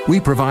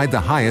 We provide the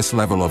highest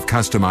level of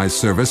customized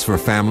service for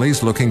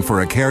families looking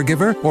for a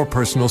caregiver or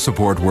personal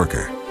support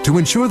worker. To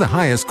ensure the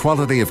highest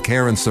quality of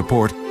care and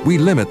support, we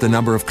limit the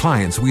number of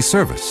clients we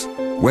service.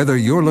 Whether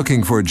you're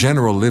looking for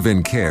general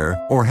live-in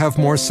care or have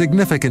more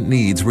significant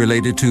needs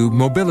related to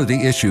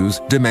mobility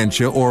issues,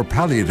 dementia, or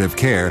palliative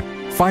care,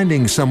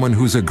 finding someone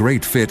who's a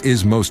great fit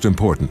is most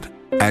important.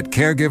 At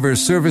Caregiver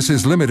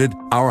Services Limited,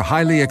 our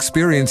highly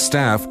experienced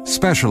staff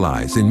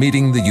specialize in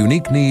meeting the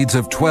unique needs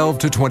of 12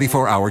 to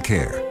 24-hour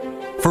care.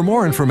 For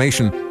more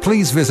information,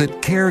 please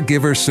visit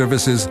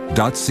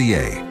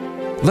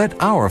caregiverservices.ca. Let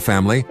our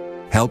family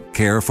help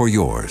care for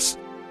yours.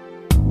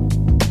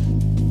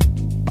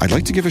 I'd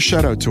like to give a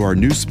shout out to our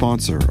new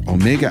sponsor,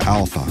 Omega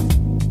Alpha.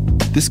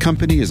 This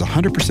company is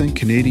 100%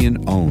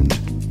 Canadian owned.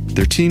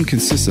 Their team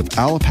consists of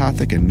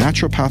allopathic and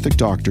naturopathic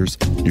doctors,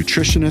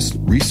 nutritionists,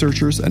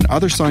 researchers, and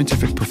other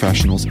scientific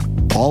professionals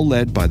all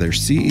led by their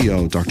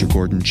CEO, Dr.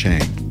 Gordon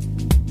Chang.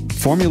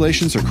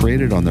 Formulations are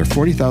created on their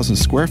 40,000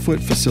 square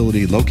foot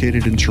facility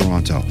located in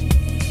Toronto.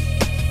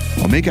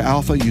 Omega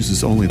Alpha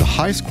uses only the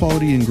highest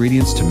quality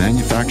ingredients to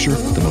manufacture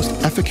the most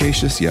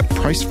efficacious yet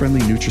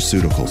price-friendly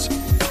nutraceuticals.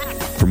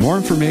 For more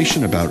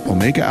information about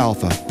Omega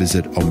Alpha,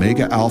 visit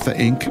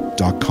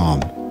OmegaAlphaInc.com.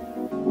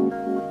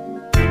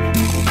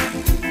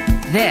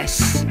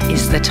 This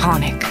is The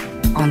Tonic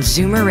on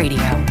Zoomer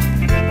Radio.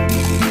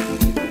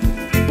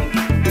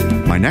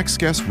 My next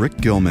guest, Rick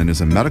Gilman,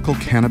 is a medical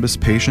cannabis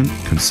patient,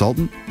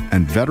 consultant,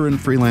 and veteran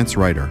freelance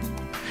writer.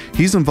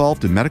 He's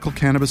involved in medical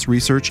cannabis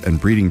research and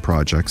breeding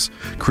projects,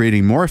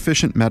 creating more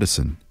efficient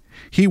medicine.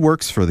 He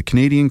works for the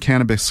Canadian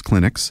Cannabis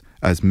Clinics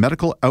as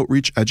medical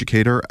outreach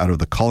educator out of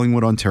the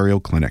Collingwood, Ontario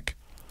Clinic.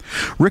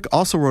 Rick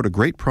also wrote a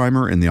great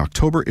primer in the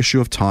October issue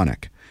of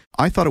Tonic.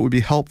 I thought it would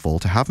be helpful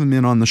to have him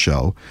in on the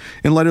show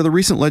in light of the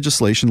recent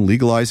legislation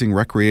legalizing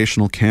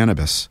recreational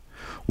cannabis.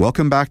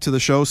 Welcome back to the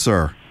show,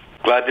 sir.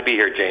 Glad to be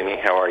here, Jamie.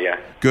 How are you?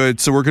 Good.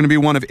 So we're going to be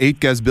one of 8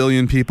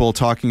 gazillion people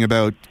talking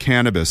about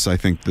cannabis, I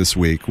think, this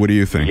week. What do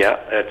you think? Yeah,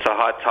 it's a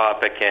hot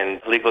topic,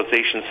 and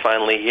legalization's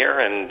finally here,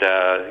 and,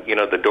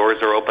 the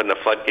doors are open, the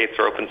floodgates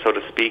are open, so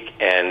to speak,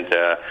 and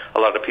a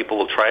lot of people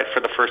will try it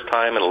for the first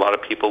time, and a lot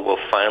of people will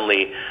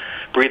finally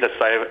breathe a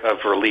sigh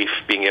of relief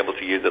being able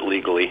to use it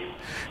legally.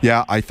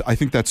 Yeah, I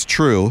think that's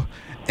true.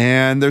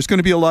 And there's going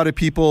to be a lot of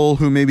people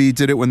who maybe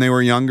did it when they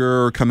were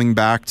younger or coming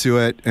back to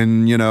it,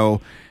 and,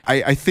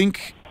 I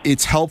think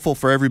it's helpful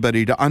for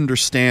everybody to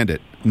understand it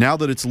now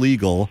that it's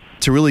legal,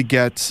 to really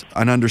get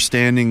an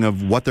understanding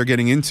of what they're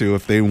getting into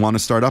if they want to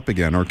start up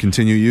again or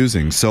continue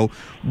using. So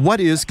what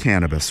is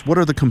cannabis? What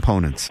are the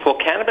components? Well,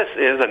 cannabis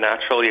is a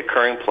naturally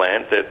occurring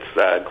plant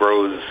that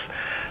grows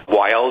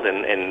wild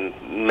in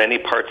many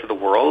parts of the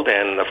world,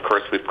 and of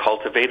course we've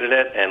cultivated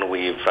it and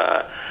we've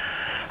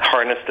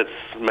harnessed its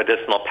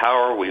medicinal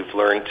power. We've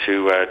learned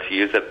to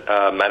use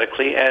it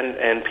medically,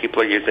 and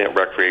people are using it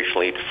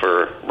recreationally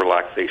for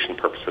relaxation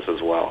purposes as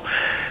well.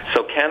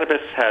 So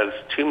cannabis has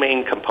 2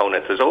 main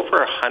components. There's over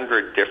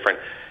 100 different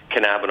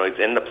cannabinoids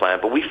in the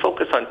plant, but we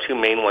focus on 2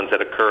 main ones that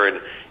occur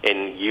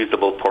in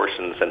usable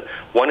portions. And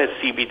one is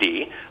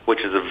CBD, which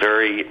is a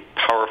very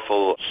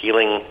powerful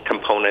healing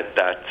component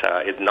that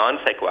is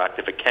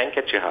non-psychoactive. It can't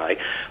get you high,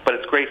 but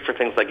it's great for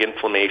things like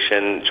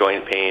inflammation,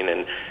 joint pain,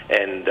 and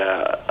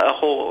a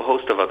whole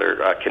host of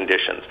other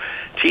conditions.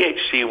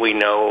 THC, we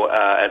know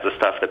as the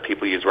stuff that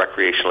people use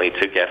recreationally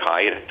to get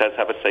high. It does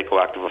have a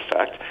psychoactive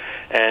effect,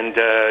 and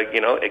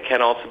it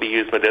can also be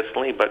used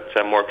medicinally, but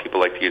more people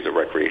like to use it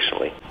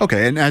recreationally.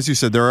 Okay, and as you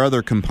said, there are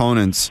other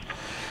components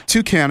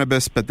to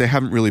cannabis, but they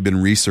haven't really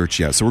been researched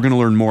yet. So we're going to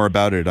learn more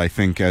about it, I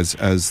think, as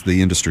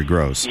the industry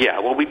grows. Yeah,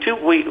 well,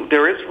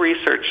 there is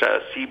research,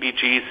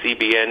 CBG,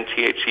 CBN,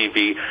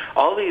 THCV,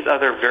 all these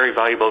other very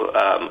valuable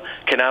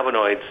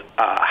cannabinoids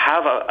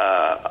have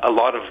a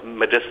lot of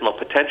medicinal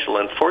potential.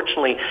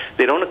 Unfortunately,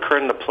 they don't occur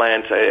in the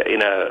plant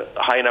in a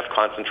high enough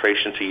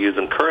concentration to use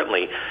them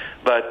currently,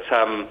 but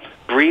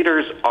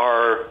breeders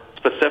are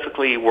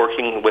specifically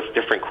working with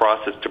different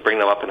crosses to bring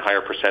them up in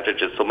higher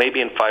percentages. So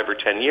maybe in 5 or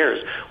 10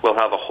 years, we'll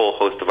have a whole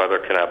host of other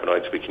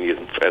cannabinoids we can use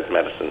as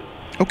medicine.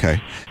 Okay.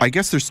 I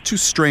guess there's 2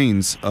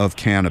 strains of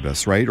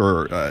cannabis, right?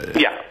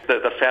 Yeah.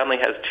 The family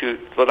has 2,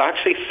 well,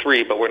 actually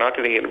 3, but we're not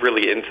going to get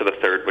really into the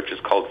third, which is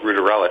called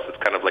Ruderellus. It's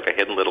kind of like a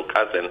hidden little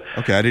cousin.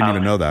 Okay, I didn't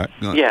even know that.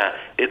 Yeah,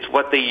 it's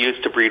what they use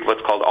to breed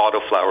what's called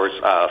autoflowers,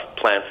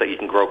 plants that you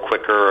can grow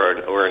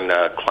quicker or in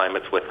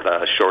climates with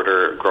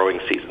shorter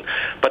growing season.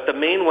 But the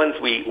main ones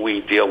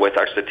we deal with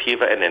are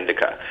sativa and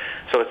indica.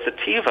 So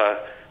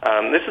sativa,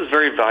 this is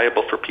very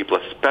valuable for people,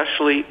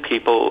 especially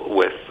people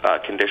with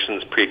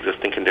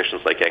pre-existing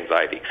conditions like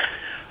anxiety.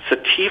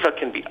 Sativa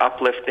can be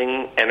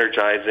uplifting,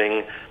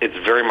 energizing. It's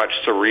very much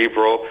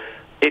cerebral.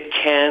 It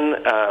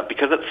can,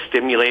 because it's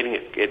stimulating,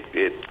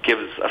 it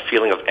gives a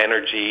feeling of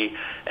energy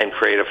and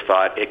creative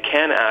thought. It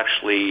can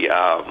actually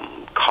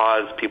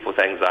cause people with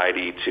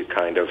anxiety to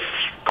kind of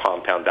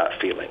compound that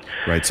feeling.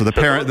 Right, so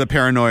the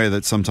paranoia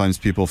that sometimes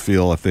people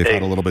feel if they've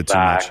had a little bit too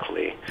much.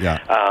 Exactly. Yeah.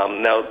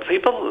 Now,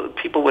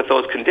 people with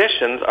those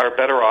conditions are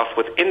better off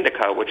with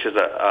indica, which is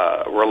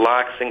a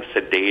relaxing,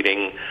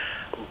 sedating,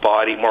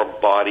 more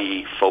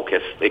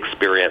body-focused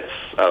experience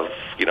of,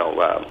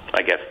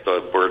 I guess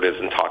the word is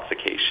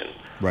intoxication.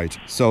 Right.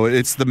 So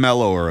it's the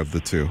mellower of the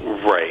 2.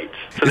 Right.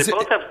 So they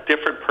both have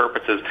different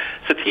purposes.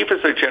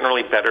 Sativas are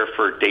generally better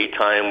for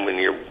daytime when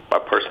a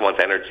person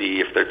wants energy,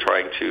 if they're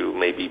trying to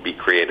maybe be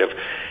creative.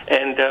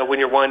 And when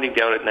you're winding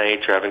down at night,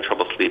 you're having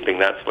trouble sleeping,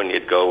 that's when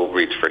you'd go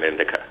reach for an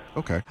indica.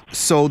 Okay.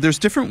 So there's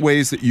different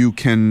ways that you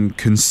can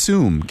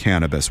consume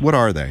cannabis. What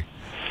are they?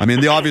 I mean,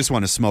 the obvious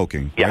one is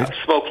smoking, right? Yeah,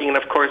 smoking, and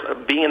of course,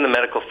 being in the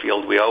medical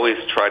field, we always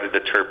try to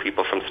deter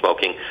people from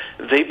smoking.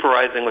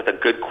 Vaporizing with a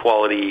good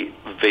quality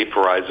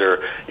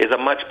vaporizer is a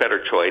much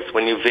better choice.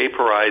 When you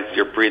vaporize,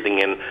 you're breathing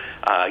in,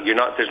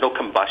 there's no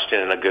combustion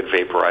in a good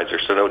vaporizer.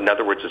 So in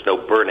other words, there's no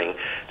burning.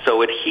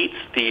 So it heats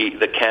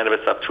the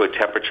cannabis up to a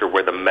temperature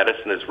where the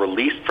medicine is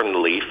released from the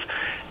leaf,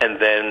 and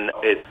then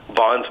it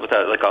bonds with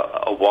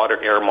a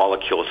water-air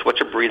molecule. So what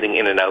you're breathing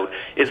in and out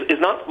is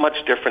not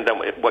much different than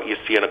what you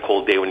see on a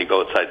cold day when you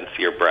go outside and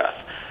see your breath.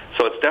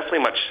 So it's definitely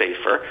much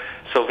safer.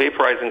 So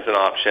vaporizing is an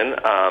option.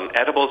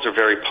 Edibles are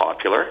very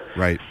popular.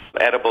 Right.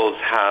 Edibles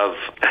have,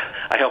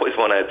 I always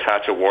want to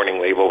attach a warning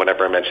label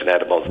whenever I mention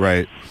edibles.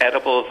 Right.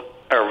 Edibles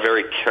are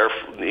very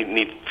careful,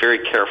 need very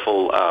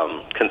careful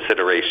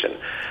consideration.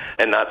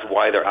 And that's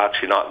why they're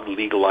actually not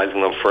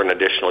legalizing them for an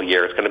additional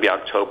year. It's going to be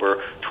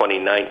October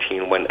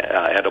 2019 when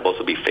edibles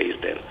will be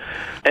phased in.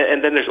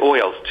 And then there's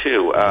oils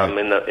too.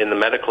 In the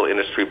medical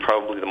industry,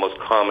 probably the most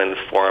common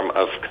form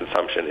of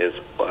consumption is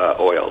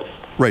oils.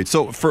 Right.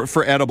 So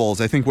for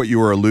edibles, I think what you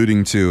were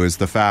alluding to is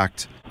the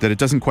fact that it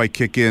doesn't quite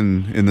kick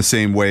in the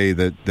same way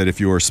that if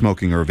you were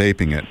smoking or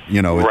vaping it.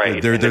 You know,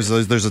 right. There's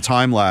a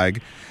time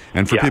lag.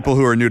 And for people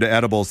who are new to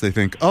edibles, they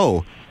think,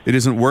 oh, it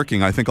isn't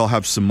working. I think I'll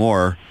have some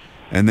more.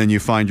 And then you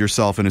find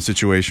yourself in a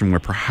situation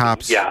where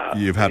perhaps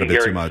you've had a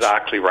bit too much. You're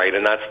exactly right,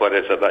 and that's what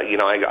it's about. You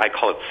know, I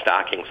call it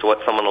stacking. So what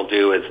someone will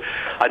do is,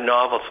 a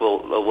novice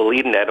will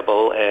eat an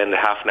edible, and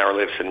half an hour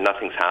later,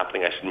 nothing's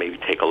happening. I should maybe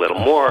take a little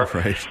more.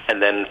 Right.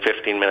 And then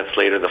 15 minutes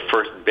later, the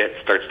first bit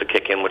starts to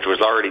kick in, which was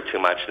already too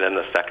much, and then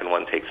the second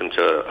one takes them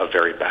to a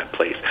very bad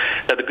place.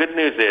 Now, the good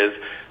news is,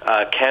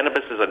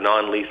 cannabis is a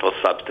non-lethal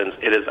substance.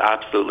 It is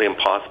absolutely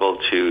impossible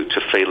to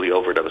fatally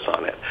overdose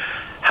on it.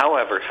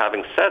 However,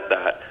 having said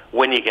that,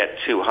 when you get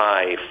too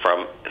high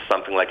from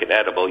something like an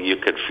edible, you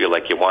could feel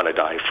like you want to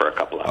die for a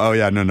couple hours. Oh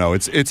yeah, no,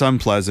 it's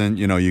unpleasant.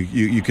 You know,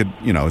 you could,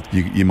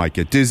 you might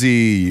get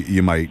dizzy,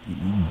 you might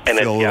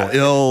feel a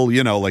little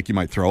ill, like you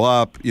might throw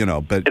up,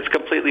 but it's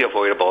completely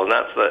avoidable. And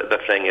that's the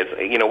thing is,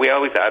 we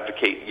always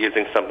advocate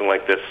using something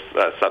like this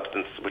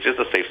substance, which is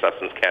a safe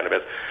substance,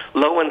 cannabis,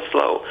 low and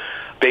slow.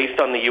 Based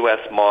on the U.S.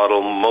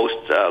 model,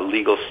 most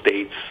legal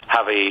states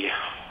have a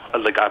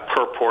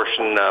per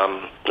portion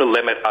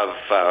limit of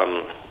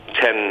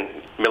 10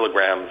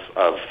 milligrams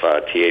of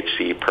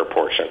THC per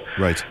portion.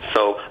 Right.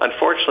 So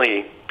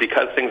unfortunately,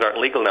 because things aren't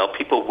legal now,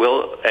 people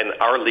will and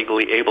are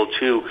legally able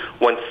to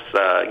once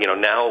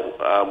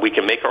now we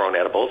can make our own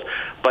edibles,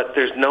 but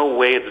there's no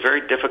way. It's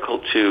very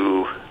difficult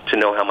to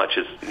know how much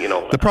is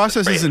The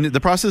process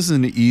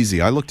isn't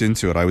easy. I looked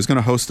into it. I was going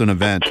to host an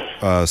event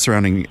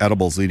surrounding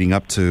edibles leading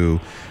up to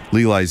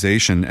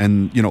legalization,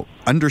 and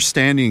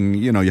understanding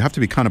you have to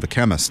be kind of a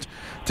chemist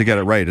to get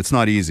it right. It's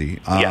not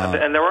easy.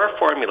 And there are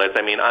formulas.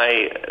 I mean,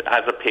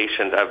 as a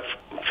patient, I've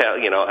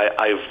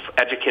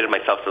educated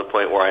myself to the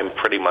point where I'm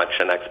pretty much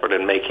an expert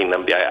in making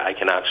them. I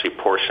can actually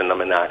portion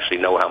them and actually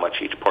know how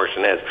much each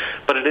portion is.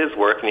 But it is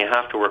work, and you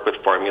have to work with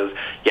formulas.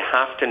 You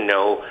have to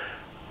know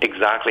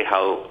exactly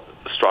how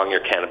strong your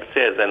cannabis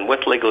is, and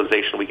with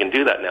legalization we can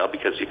do that now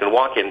because you can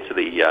walk into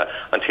the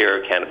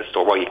Ontario Cannabis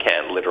Store. Well, you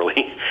can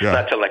literally,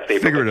 not to like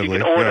vapor, but you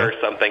can order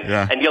something,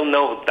 and you'll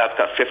know that's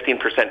got 15%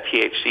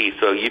 THC.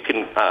 So you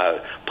can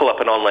pull up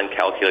an online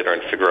calculator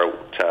and figure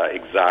out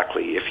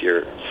exactly, if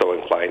you're so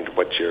inclined,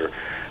 what your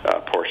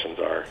portions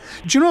are.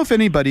 Do you know if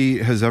anybody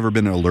has ever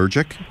been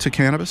allergic to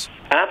cannabis?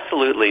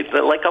 Absolutely.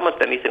 Like almost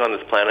anything on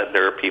this planet,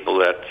 there are people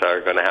that are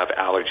going to have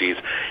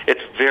allergies.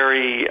 It's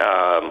very,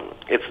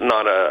 it's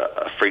not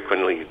a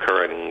frequently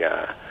occurring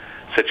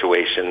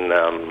situation,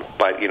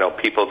 but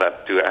people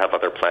that do have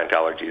other plant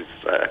allergies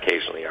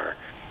occasionally are.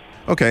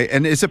 Okay,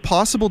 and is it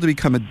possible to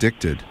become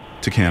addicted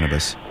to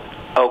cannabis?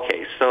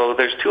 Okay, so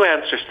there's two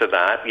answers to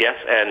that, yes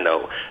and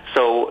no.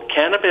 So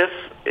cannabis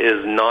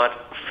is not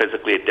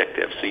physically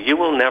addictive. So you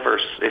will never,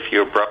 if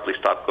you abruptly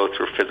stop, go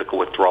through physical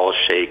withdrawal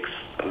shakes,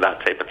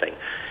 that type of thing.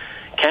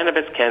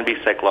 Cannabis can be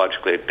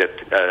psychologically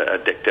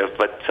addictive,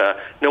 but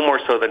no more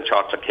so than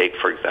chocolate cake,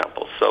 for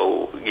example.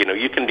 So,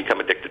 you can become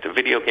addicted to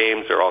video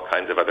games or all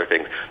kinds of other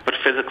things, but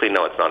physically,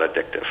 no, it's not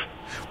addictive.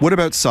 What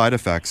about side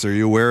effects? Are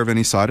you aware of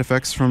any side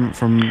effects from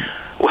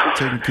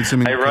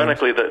consuming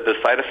ironically, the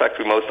side effect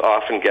we most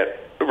often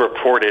get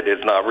reported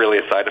is not really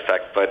a side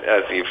effect, but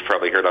as you've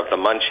probably heard of, the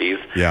munchies,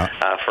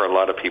 for a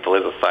lot of people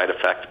is a side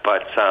effect.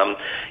 But,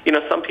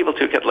 some people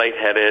too get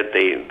lightheaded.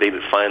 They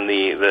find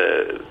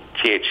the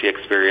THC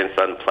experience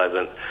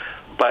unpleasant.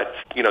 But,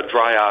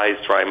 dry eyes,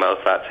 dry mouth,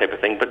 that type of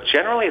thing. But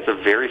generally, it's a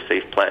very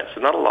safe plant,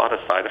 so not a lot of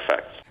side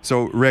effects.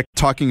 So, Rick,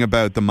 talking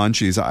about the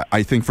munchies,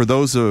 I think for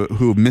those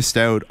who missed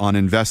out on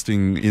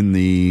investing in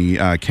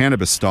the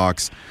cannabis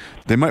stocks,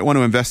 they might want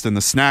to invest in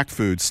the snack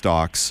food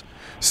stocks.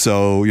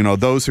 So,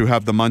 those who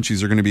have the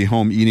munchies are going to be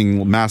home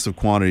eating massive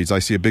quantities. I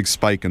see a big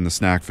spike in the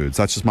snack foods.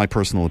 That's just my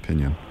personal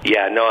opinion.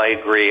 Yeah, no, I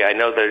agree. I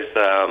know there's,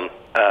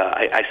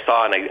 I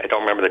saw, and I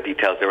don't remember the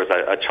details, there was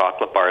a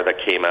chocolate bar that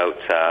came out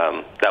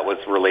that was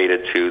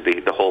related to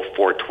the whole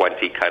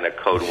 420 kind of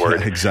code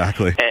word. Yeah,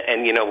 exactly.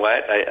 And you know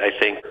what? I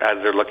think as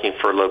they're looking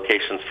for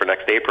locations for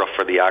next April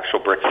for the actual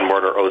bricks and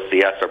mortar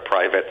OCS or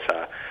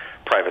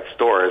private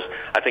stores,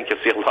 I think you'll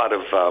see a lot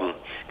of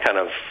kind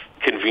of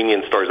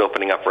convenience stores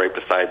opening up right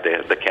beside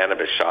the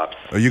cannabis shops.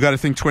 You got to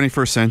think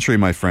 21st century,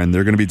 my friend.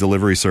 There are going to be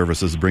delivery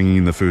services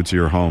bringing the food to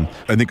your home.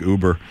 I think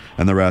Uber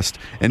and the rest.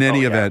 In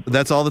any event,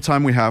 that's all the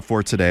time we have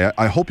for today.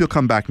 I hope you'll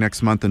come back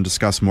next month and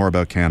discuss more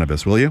about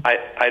cannabis, will you?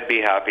 I'd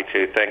be happy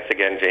to. Thanks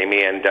again,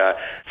 Jamie. And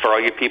for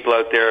all you people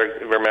out there,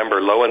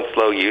 remember, low and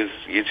slow, use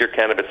your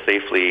cannabis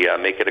safely.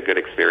 Make it a good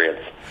experience.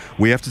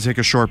 We have to take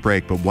a short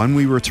break, but when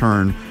we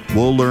return,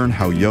 we'll learn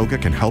how yoga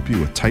can help you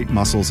with tight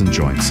muscles and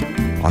joints.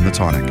 On The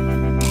Tonic.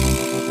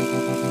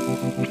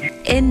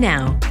 And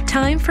now,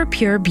 time for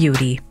Pure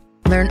Beauty.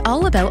 Learn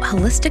all about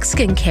holistic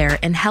skincare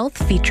and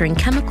health featuring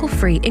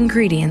chemical-free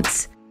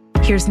ingredients.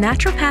 Here's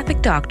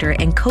naturopathic doctor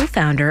and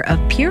co-founder of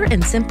Pure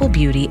and Simple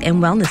Beauty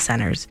and Wellness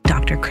Centers,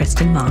 Dr.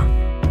 Kristen Ma.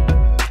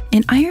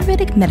 In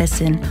Ayurvedic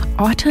medicine,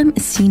 autumn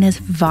is seen as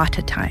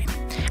Vata time,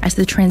 as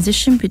the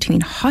transition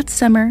between hot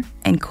summer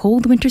and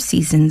cold winter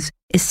seasons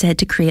is said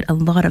to create a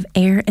lot of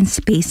air and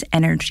space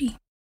energy.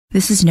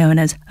 This is known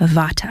as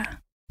Vata.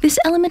 This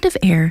element of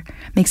air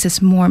makes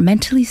us more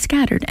mentally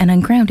scattered and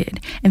ungrounded,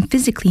 and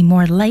physically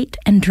more light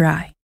and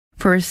dry.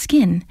 For our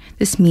skin,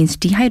 this means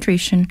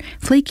dehydration,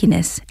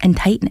 flakiness, and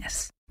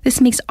tightness.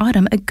 This makes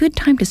autumn a good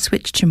time to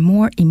switch to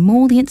more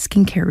emollient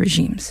skincare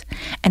regimes,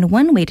 and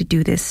one way to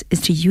do this is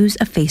to use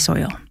a face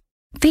oil.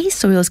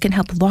 Face oils can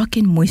help lock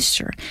in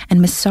moisture, and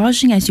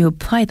massaging as you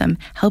apply them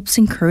helps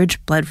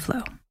encourage blood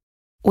flow.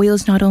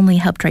 Oils not only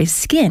help dry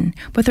skin,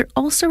 but they're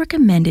also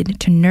recommended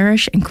to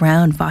nourish and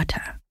ground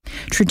Vata.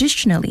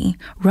 Traditionally,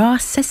 raw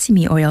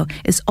sesame oil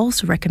is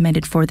also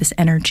recommended for this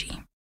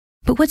energy.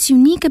 But what's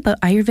unique about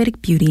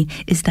Ayurvedic beauty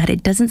is that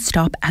it doesn't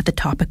stop at the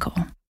topical.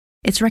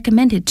 It's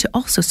recommended to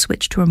also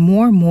switch to a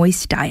more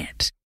moist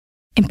diet.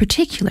 In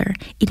particular,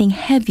 eating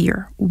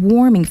heavier,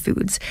 warming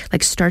foods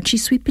like starchy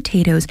sweet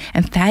potatoes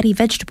and fatty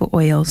vegetable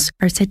oils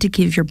are said to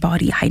give your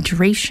body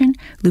hydration,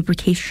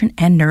 lubrication,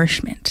 and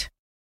nourishment.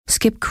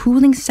 Skip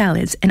cooling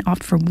salads and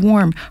opt for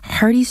warm,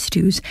 hearty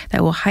stews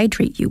that will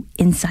hydrate you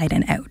inside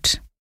and out.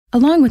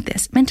 Along with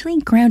this,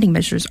 mentally grounding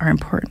measures are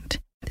important.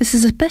 This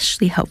is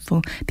especially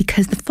helpful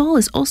because the fall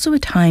is also a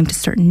time to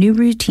start new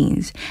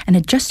routines, and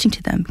adjusting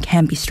to them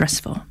can be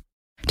stressful.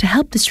 To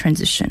help this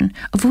transition,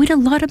 avoid a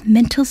lot of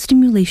mental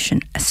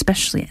stimulation,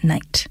 especially at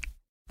night.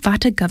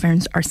 Vata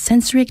governs our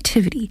sensory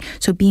activity,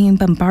 so being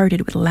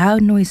bombarded with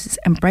loud noises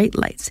and bright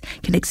lights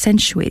can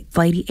accentuate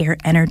flighty air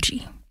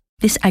energy.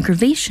 This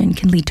aggravation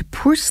can lead to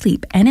poor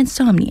sleep and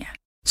insomnia,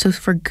 so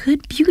for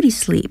good beauty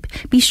sleep,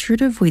 be sure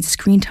to avoid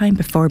screen time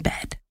before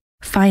bed.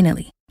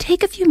 Finally,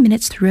 take a few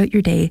minutes throughout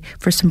your day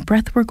for some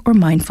breathwork or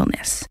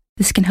mindfulness.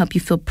 This can help you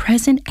feel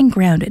present and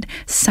grounded,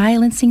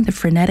 silencing the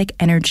frenetic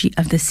energy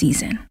of the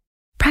season.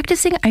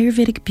 Practicing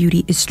Ayurvedic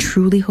beauty is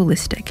truly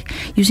holistic,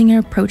 using an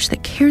approach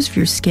that cares for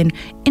your skin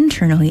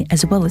internally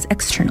as well as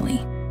externally.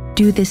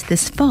 Do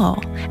this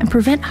fall and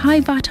prevent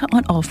high Vata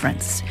on all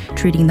fronts,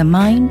 treating the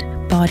mind,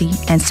 body,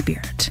 and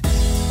spirit.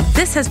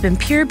 This has been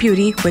Pure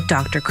Beauty with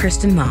Dr.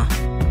 Kristen Ma.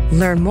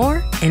 Learn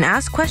more and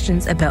ask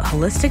questions about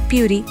holistic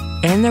beauty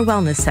and their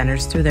wellness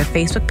centers through their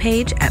Facebook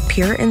page at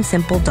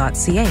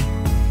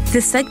pureandsimple.ca.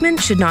 This segment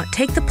should not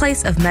take the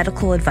place of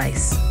medical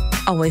advice.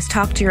 Always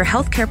talk to your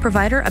healthcare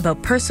provider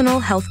about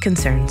personal health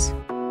concerns.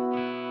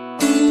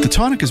 The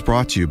Tonic is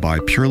brought to you by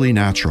Purely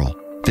Natural.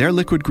 Their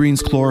Liquid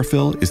Greens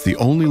Chlorophyll is the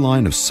only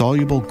line of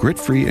soluble,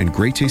 grit-free, and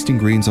great-tasting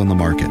greens on the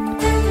market.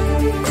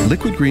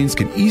 Liquid greens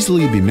can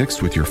easily be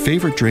mixed with your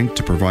favorite drink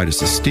to provide a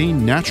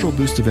sustained natural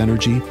boost of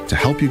energy to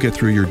help you get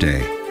through your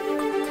day.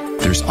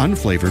 There's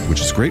unflavored, which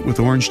is great with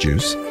orange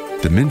juice.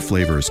 The mint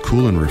flavor is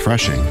cool and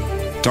refreshing.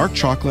 Dark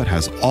chocolate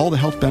has all the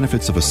health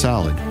benefits of a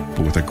salad,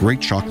 but with a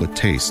great chocolate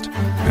taste.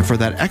 And for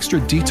that extra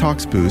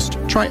detox boost,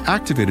 try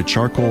activated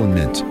charcoal and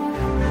mint.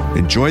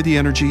 Enjoy the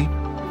energy,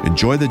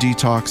 enjoy the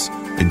detox,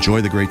 enjoy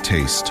the great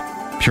taste.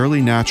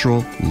 Purely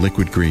Natural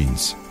Liquid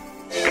Greens.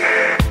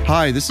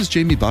 Hi, this is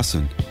Jamie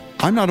Bussin.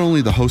 I'm not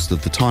only the host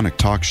of the Tonic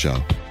Talk Show,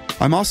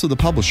 I'm also the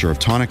publisher of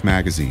Tonic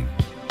Magazine.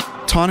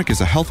 Tonic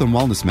is a health and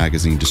wellness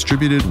magazine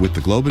distributed with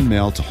the Globe and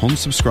Mail to home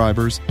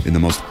subscribers in the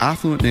most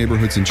affluent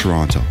neighborhoods in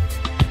Toronto.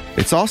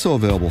 It's also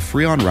available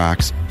free on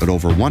racks at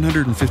over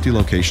 150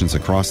 locations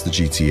across the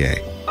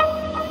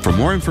GTA. For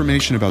more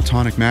information about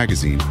Tonic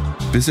Magazine,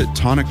 visit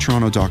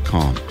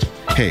tonictoronto.com.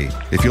 Hey,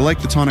 if you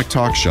like the Tonic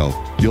Talk Show,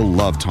 you'll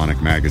love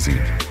Tonic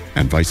Magazine,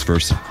 and vice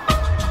versa.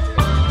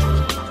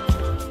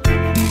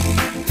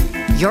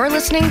 You're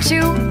listening to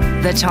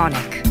The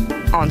Tonic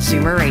on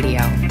Zoomer Radio.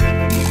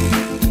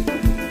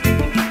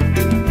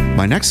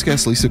 My next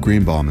guest, Lisa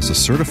Greenbaum, is a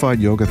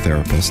certified yoga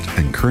therapist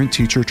and current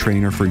teacher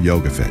trainer for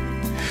YogaFit.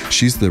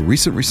 She's the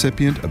recent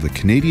recipient of the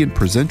Canadian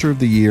Presenter of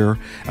the Year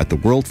at the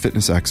World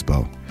Fitness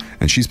Expo,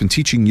 and she's been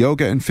teaching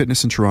yoga and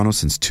fitness in Toronto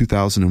since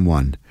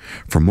 2001.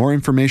 For more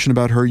information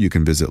about her, you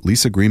can visit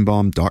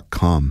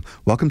lisagreenbaum.com.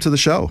 Welcome to the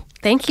show.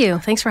 Thank you.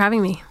 Thanks for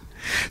having me.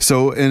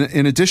 So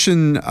in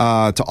addition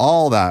to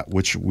all that,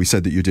 which we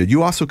said that you did,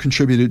 you also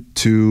contributed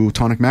to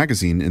Tonic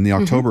Magazine in the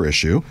October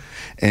issue,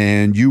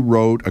 and you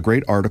wrote a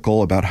great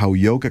article about how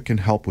yoga can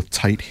help with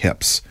tight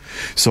hips.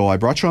 So I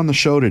brought you on the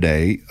show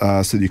today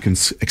so that you can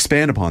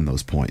expand upon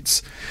those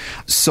points.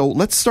 So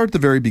let's start at the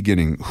very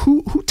beginning.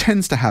 Who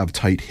tends to have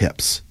tight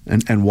hips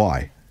and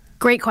why?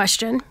 Great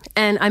question.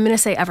 And I'm going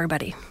to say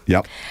everybody.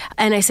 Yep.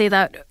 And I say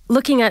that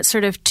looking at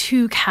sort of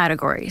two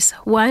categories.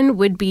 One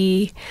would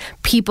be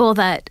people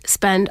that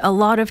spend a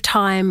lot of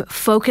time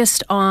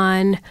focused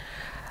on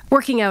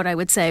working out, I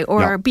would say,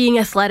 or being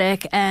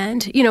athletic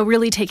and,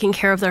 really taking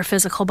care of their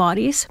physical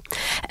bodies.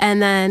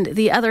 And then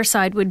the other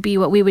side would be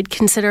what we would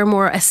consider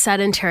more a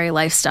sedentary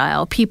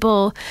lifestyle.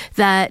 People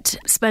that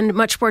spend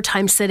much more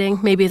time sitting.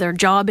 Maybe their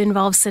job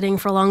involves sitting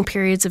for long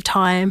periods of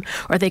time,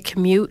 or they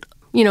commute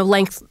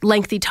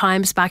lengthy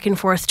times back and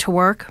forth to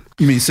work.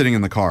 You mean sitting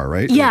in the car,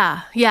 right?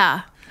 Yeah.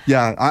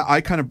 Yeah,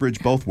 I kind of bridge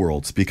both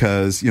worlds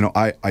because,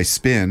 I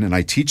spin and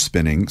I teach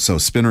spinning. So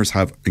spinners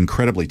have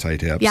incredibly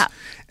tight hips. Yeah.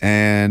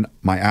 And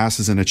my ass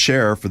is in a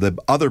chair for the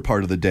other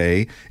part of the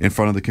day in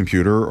front of the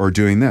computer or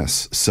doing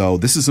this. So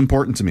this is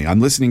important to me. I'm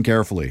listening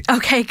carefully.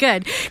 Okay,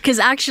 good. Because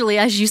actually,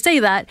 as you say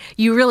that,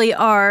 you really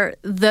are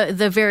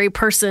the very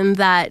person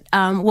that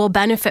will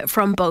benefit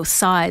from both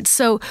sides.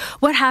 So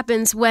what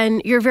happens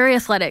when you're very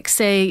athletic,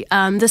 say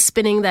the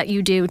spinning that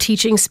you do,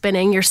 teaching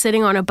spinning, you're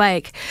sitting on a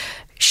bike.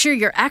 Sure,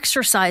 you're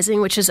exercising,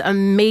 which is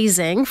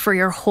amazing for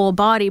your whole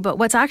body, but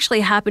what's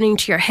actually happening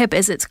to your hip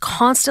is it's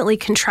constantly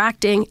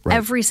contracting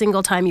every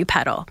single time you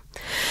pedal.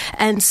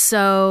 And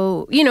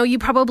so, you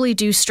probably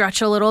do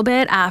stretch a little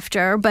bit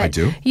after, but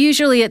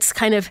usually it's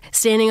kind of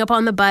standing up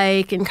on the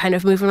bike and kind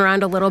of moving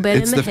around a little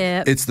bit in the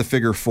hip. It's the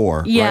figure four,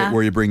 right?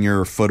 Where you bring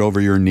your foot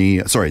over your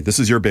knee. Sorry, this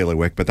is your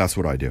bailiwick, but that's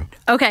what I do.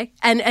 Okay,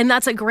 and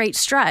that's a great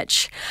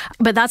stretch,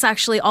 but that's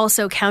actually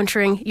also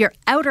countering your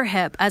outer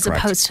hip as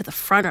opposed to the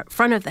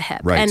front of the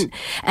hip. Right.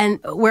 And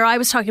where I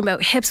was talking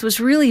about hips was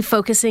really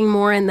focusing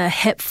more in the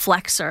hip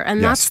flexor,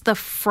 and that's the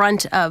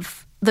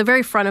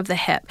very front of the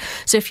hip.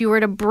 So if you were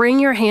to bring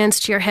your hands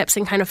to your hips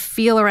and kind of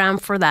feel around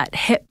for that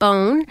hip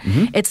bone,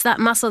 it's that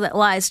muscle that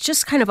lies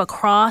just kind of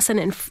across and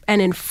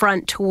in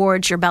front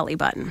towards your belly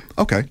button.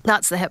 Okay.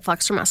 That's the hip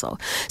flexor muscle.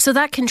 So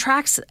that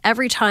contracts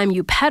every time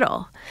you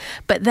pedal,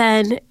 but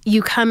then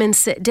you come and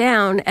sit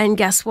down and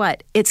guess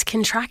what? It's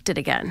contracted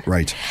again.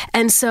 Right.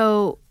 And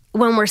so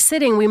when we're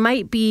sitting, we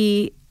might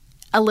be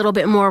a little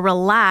bit more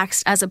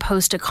relaxed as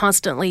opposed to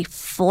constantly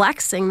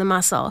flexing the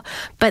muscle.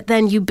 But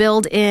then you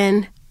build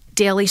in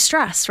daily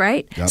stress,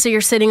 right? Yep. So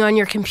you're sitting on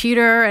your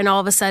computer and all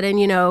of a sudden,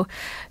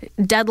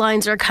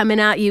 deadlines are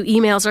coming at you,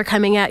 emails are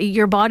coming at you,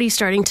 your body's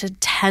starting to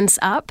tense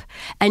up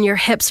and your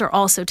hips are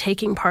also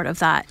taking part of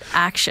that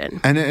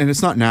action. And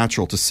it's not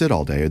natural to sit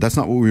all day. That's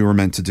not what we were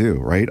meant to do,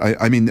 right?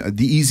 I mean,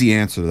 the easy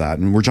answer to that,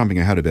 and we're jumping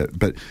ahead a bit,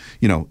 but,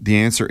 the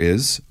answer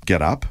is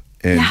get up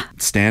and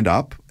stand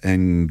up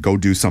and go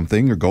do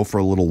something or go for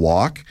a little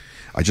walk.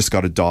 I just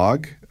got a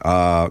dog.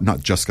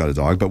 Not just got a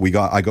dog, but we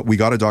got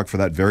a dog for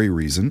that very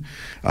reason,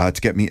 to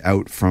get me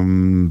out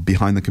from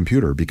behind the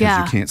computer because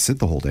you can't sit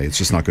the whole day. It's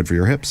just not good for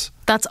your hips.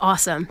 That's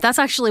awesome. That's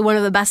actually one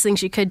of the best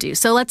things you could do.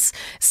 So let's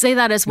say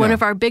that as one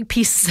of our big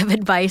pieces of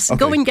advice. Okay.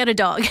 Go and get a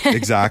dog.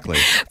 Exactly.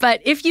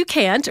 But if you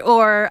can't,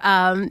 or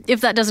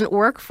if that doesn't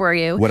work for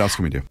you, what else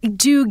can we do?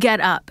 Do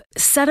get up.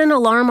 Set an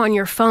alarm on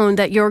your phone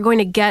that you're going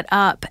to get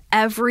up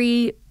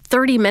every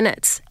 30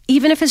 minutes.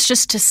 Even if it's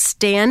just to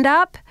stand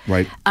up,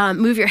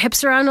 move your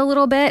hips around a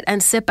little bit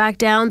and sit back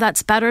down,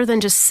 that's better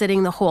than just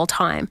sitting the whole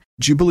time.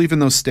 Do you believe in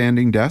those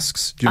standing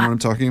desks? Do you know what I'm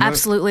talking about?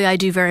 Absolutely, I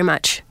do very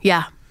much.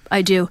 Yeah.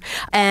 I do.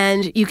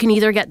 And you can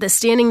either get the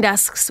standing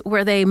desks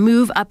where they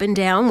move up and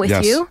down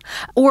with you,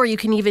 or you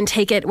can even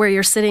take it where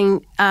you're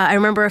sitting. I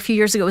remember a few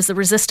years ago it was the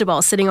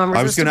Resistable, sitting on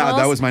Resistables.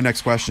 That was my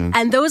next question.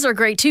 And those are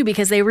great too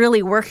because they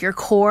really work your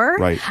core.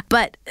 Right.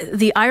 But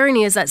the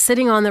irony is that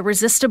sitting on the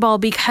Resistable,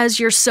 because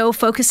you're so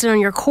focused on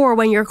your core,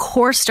 when your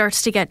core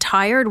starts to get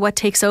tired, what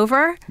takes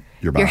over?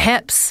 Your back. Your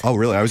hips. Oh,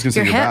 really? I was going to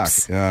say your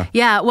hips. Back.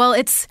 Yeah. Well,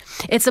 it's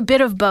a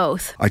bit of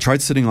both. I tried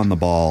sitting on the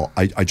ball.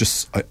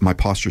 My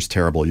posture's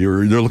terrible.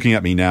 You're looking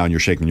at me now and you're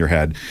shaking your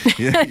head.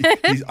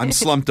 I'm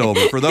slumped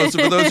over. For those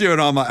of you who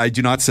know, I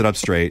do not sit up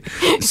straight.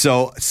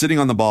 So sitting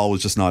on the ball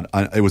was just not.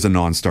 It was a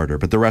non-starter.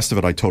 But the rest of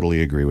it, I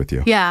totally agree with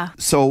you. Yeah.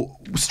 So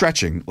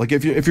stretching, like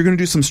if you're going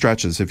to do some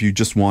stretches, if you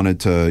just wanted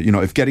to,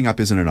 if getting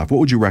up isn't enough, what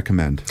would you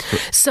recommend?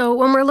 So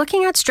when we're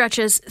looking at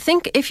stretches,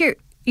 think if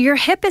your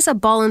hip is a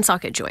ball and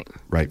socket joint.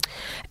 Right.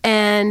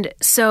 And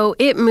so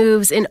it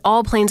moves in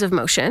all planes of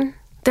motion.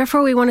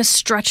 Therefore, we want to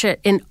stretch it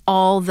in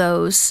all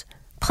those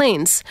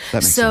planes.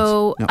 That makes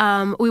sense.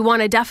 Yep. We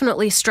want to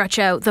definitely stretch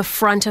out the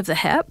front of the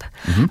hip.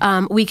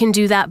 Mm-hmm. We can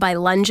do that by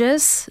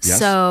lunges. Yes.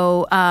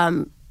 So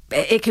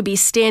It could be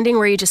standing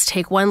where you just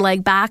take one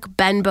leg back,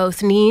 bend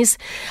both knees,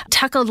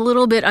 tuck a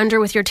little bit under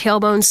with your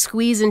tailbone,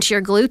 squeeze into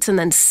your glutes, and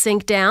then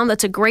sink down.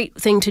 That's a great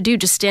thing to do.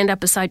 Just stand up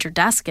beside your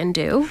desk and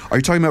do. Are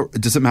you talking about,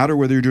 does it matter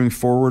whether you're doing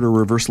forward or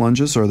reverse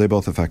lunges, or are they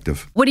both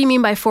effective? What do you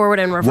mean by forward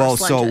and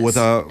reverse lunges?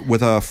 Well, so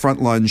with a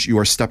front lunge, you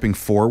are stepping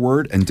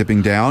forward and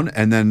dipping down,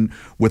 and then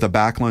with a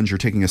back lunge, you're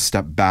taking a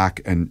step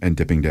back and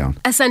dipping down.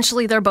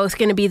 Essentially, they're both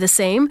going to be the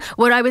same.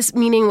 What I was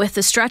meaning with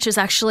the stretch is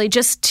actually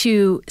just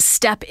to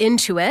step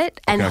into it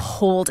and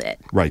hold it.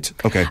 Right.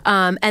 Okay.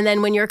 And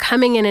then when you're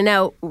coming in and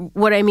out,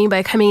 what I mean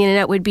by coming in and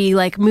out would be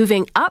like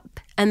moving up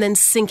and then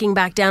sinking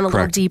back down a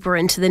little deeper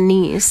into the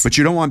knees. But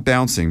you don't want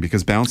bouncing,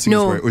 because bouncing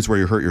is where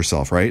you hurt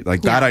yourself, right?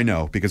 Like that I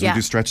know, because we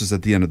do stretches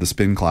at the end of the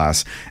spin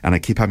class, and I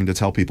keep having to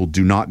tell people,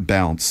 do not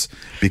bounce,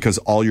 because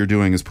all you're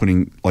doing is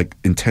putting like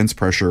intense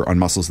pressure on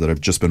muscles that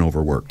have just been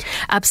overworked.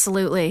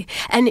 Absolutely.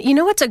 And you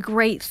know what's a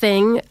great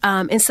thing?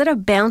 Instead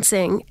of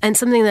bouncing, and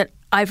something that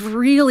I've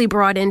really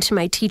brought into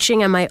my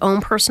teaching and my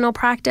own personal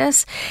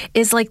practice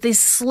is like these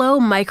slow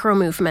micro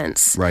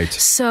movements. Right.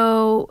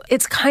 So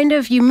it's kind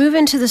of, you move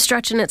into the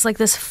stretch and it's like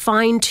this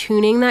fine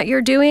tuning that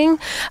you're doing,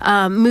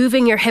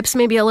 moving your hips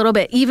maybe a little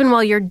bit. Even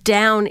while you're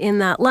down in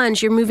that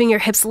lunge, you're moving your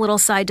hips a little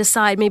side to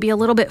side, maybe a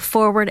little bit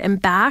forward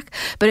and back,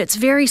 but it's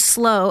very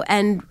slow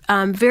and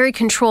very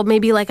controlled,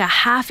 maybe like a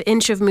 ½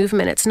 inch of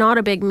movement. It's not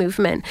a big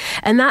movement.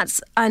 And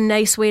that's a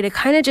nice way to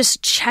kind of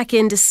just check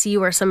in to see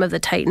where some of the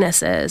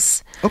tightness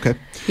is. Okay.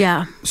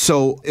 Yeah.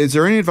 So is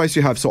there any advice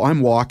you have? So I'm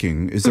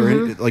walking. Is there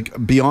any,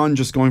 like, beyond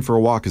just going for a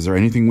walk, is there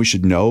anything we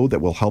should know that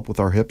will help with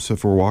our hips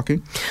if we're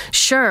walking?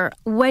 Sure.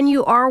 When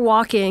you are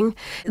walking,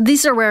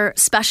 these are where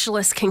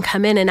specialists can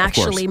come in and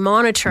actually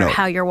monitor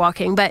how you're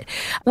walking. But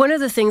one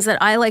of the things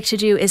that I like to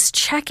do is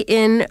check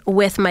in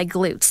with my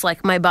glutes,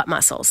 like my butt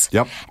muscles.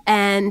 Yep.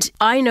 And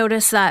I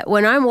notice that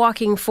when I'm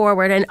walking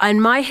forward,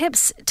 and my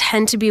hips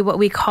tend to be what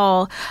we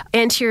call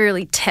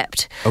anteriorly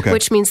tipped,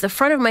 which means the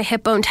front of my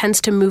hip bone tends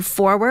to move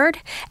forward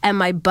and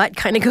my butt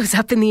kind of goes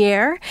up in the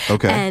air.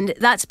 And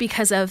that's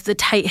because of the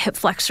tight hip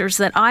flexors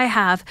that I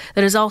have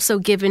that has also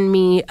given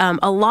me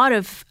a lot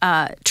of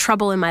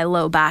trouble in my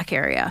low back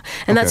area.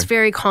 And that's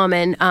very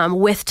common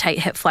with tight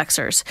hip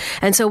flexors.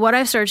 And so what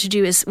I've started to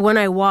do is when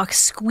I walk,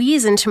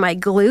 squeeze into my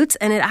glutes,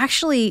 and it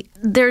actually,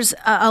 there's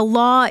a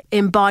law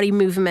in body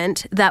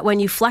movement that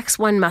when you flex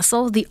one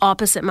muscle, the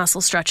opposite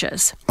muscle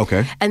stretches.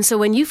 And so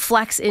when you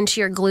flex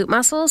into your glute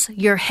muscles,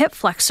 your hip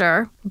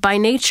flexor by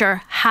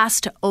nature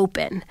has to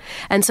open.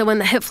 And so when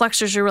the hip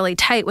flexors are really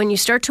tight, when you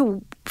start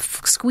to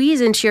squeeze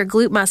into your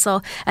glute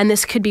muscle, and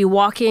this could be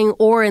walking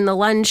or in the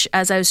lunge,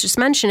 as I was just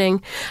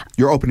mentioning.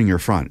 You're opening your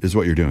front is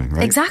what you're doing,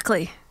 right?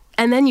 Exactly.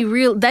 And then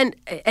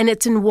and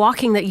it's in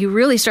walking that you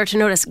really start to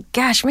notice,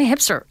 gosh, my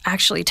hips are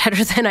actually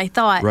tighter than I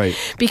thought. Right.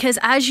 Because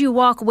as you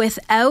walk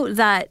without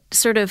that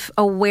sort of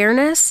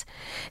awareness,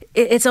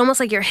 it's almost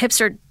like your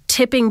hips are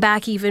tipping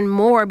back even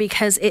more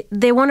because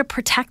they want to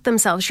protect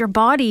themselves. Your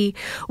body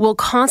will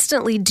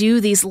constantly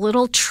do these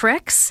little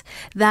tricks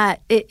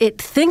that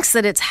it thinks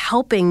that it's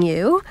helping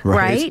you,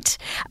 right?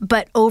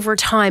 But over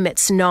time,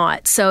 it's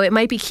not. So it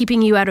might be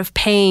keeping you out of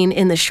pain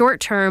in the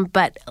short term,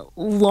 but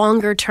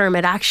longer term,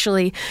 it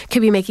actually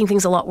could be making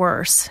things a lot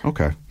worse.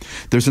 Okay.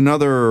 There's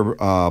another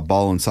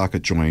ball and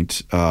socket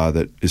joint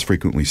that is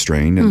frequently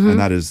strained, and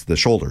that is the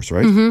shoulders,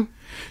 right?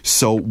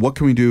 So what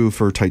can we do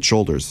for tight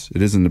shoulders?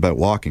 It isn't about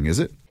walking, is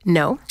it?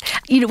 No.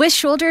 With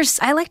shoulders,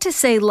 I like to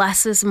say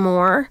less is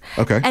more.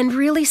 And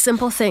really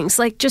simple things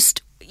like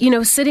just,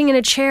 sitting in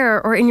a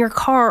chair or in your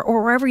car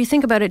or wherever you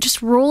think about it,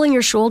 just rolling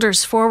your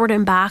shoulders forward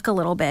and back a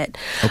little bit.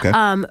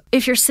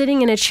 If you're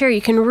sitting in a chair, you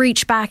can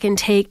reach back and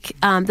take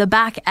the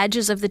back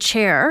edges of the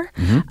chair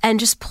and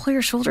just pull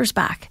your shoulders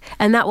back.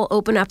 And that will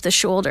open up the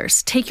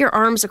shoulders. Take your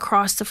arms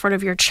across the front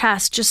of your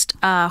chest, just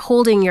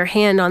holding your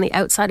hand on the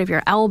outside of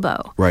your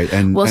elbow. Right.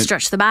 And will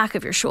stretch the back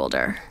of your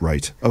shoulder.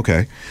 Right.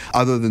 Okay.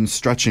 Other than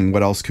stretching,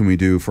 what else can we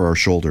do for our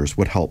shoulders?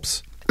 What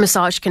helps?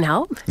 Massage can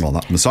help. Well,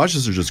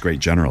 massages are just great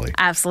generally.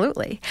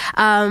 Absolutely.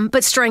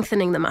 But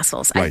strengthening the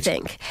muscles, I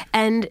think.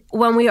 And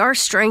when we are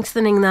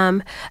strengthening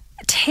them,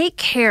 take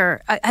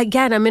care.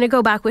 Again, I'm going to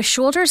go back with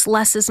shoulders,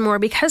 less is more,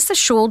 because the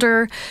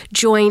shoulder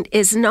joint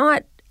is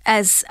not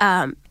as,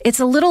 it's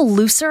a little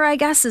looser, I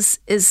guess,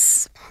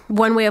 is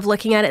one way of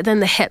looking at it than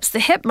the hips. The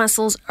hip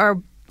muscles are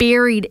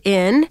buried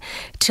in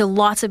to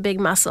lots of big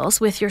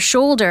muscles. With your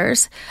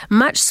shoulders,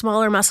 much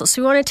smaller muscles.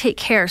 So we want to take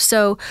care.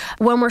 So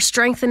when we're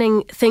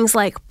strengthening things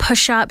like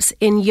push-ups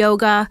in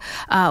yoga,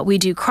 we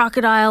do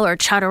crocodile or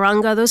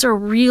chaturanga. Those are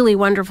really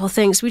wonderful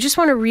things. We just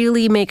want to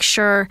really make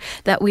sure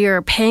that we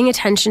are paying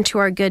attention to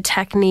our good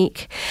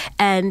technique.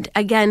 And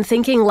again,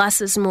 thinking less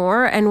is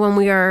more. And when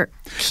we are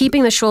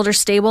keeping the shoulder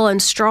stable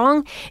and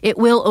strong, it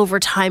will over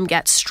time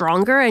get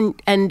stronger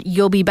and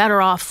you'll be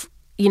better off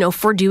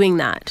for doing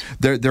that?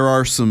 There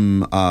are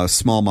some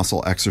small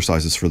muscle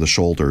exercises for the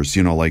shoulders,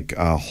 like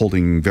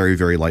holding very,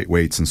 very light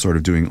weights and sort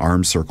of doing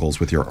arm circles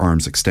with your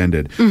arms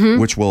extended,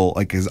 which will,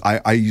 cause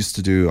I used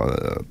to do,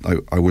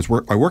 I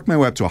worked my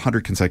way up to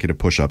 100 consecutive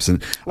push-ups.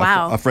 And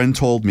wow. a friend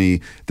told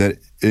me that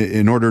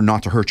in order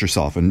not to hurt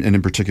yourself, and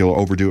in particular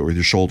overdo it with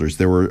your shoulders,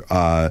 there were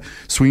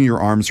swinging your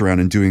arms around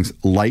and doing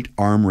light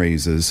arm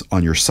raises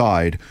on your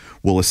side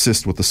will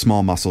assist with the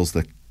small muscles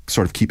that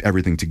sort of keep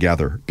everything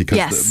together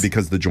because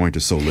the joint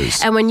is so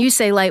loose. And when you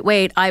say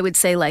lightweight, I would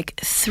say like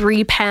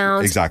 3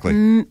 pounds.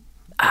 Exactly.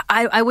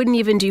 I wouldn't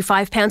even do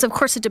 5 pounds. Of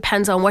course, it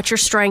depends on what your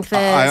strength is.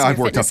 I've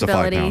worked up to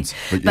 5 pounds.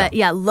 But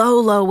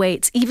low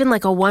weights, even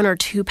like a 1 or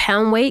 2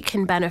 pound weight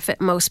can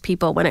benefit most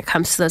people when it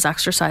comes to those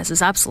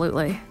exercises.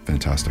 Absolutely.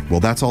 Fantastic. Well,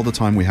 that's all the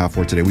time we have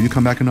for today. Will you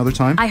come back another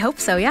time? I hope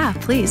so. Yeah,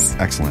 please.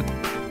 Excellent.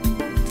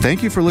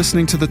 Thank you for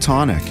listening to The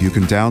Tonic. You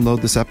can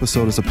download this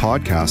episode as a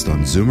podcast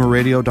on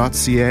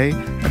zoomerradio.ca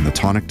and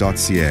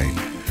thetonic.ca.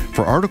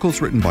 For articles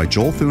written by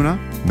Joel Thuna,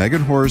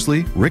 Megan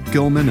Horsley, Rick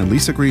Gilman, and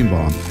Lisa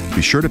Greenbaum,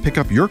 be sure to pick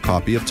up your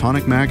copy of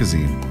Tonic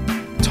Magazine.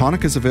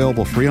 Tonic is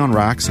available free on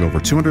racks at over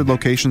 200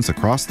 locations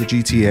across the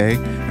GTA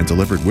and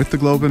delivered with the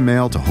Globe and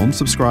Mail to home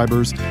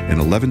subscribers in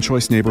 11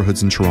 choice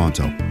neighborhoods in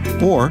Toronto.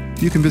 Or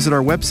you can visit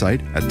our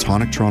website at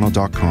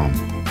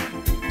tonictoronto.com.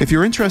 If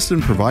you're interested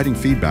in providing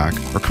feedback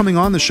or coming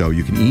on the show,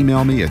 you can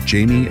email me at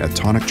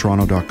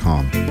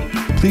jamie@tonictoronto.com.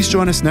 Please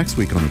join us next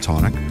week on The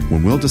Tonic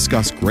when we'll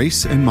discuss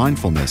grace and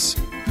mindfulness,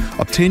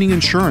 obtaining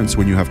insurance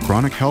when you have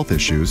chronic health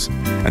issues,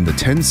 and the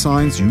 10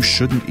 signs you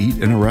shouldn't eat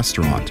in a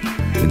restaurant.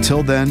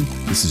 Until then,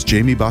 this is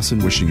Jamie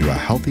Bussin wishing you a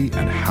healthy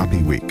and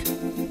happy week.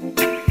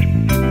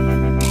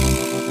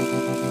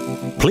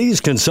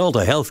 Please consult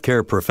a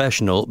healthcare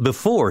professional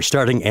before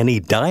starting any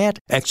diet,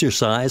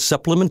 exercise,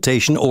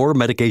 supplementation, or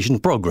medication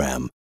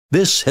program.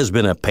 This has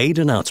been a paid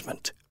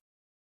announcement.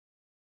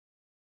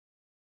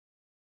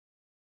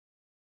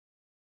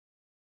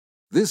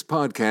 This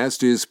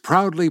podcast is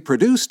proudly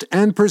produced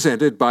and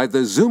presented by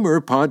the Zoomer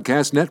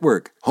Podcast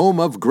Network, home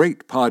of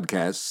great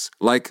podcasts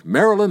like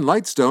Marilyn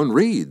Lightstone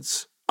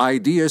Reads,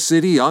 Idea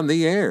City on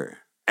the Air,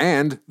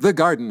 and The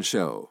Garden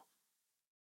Show.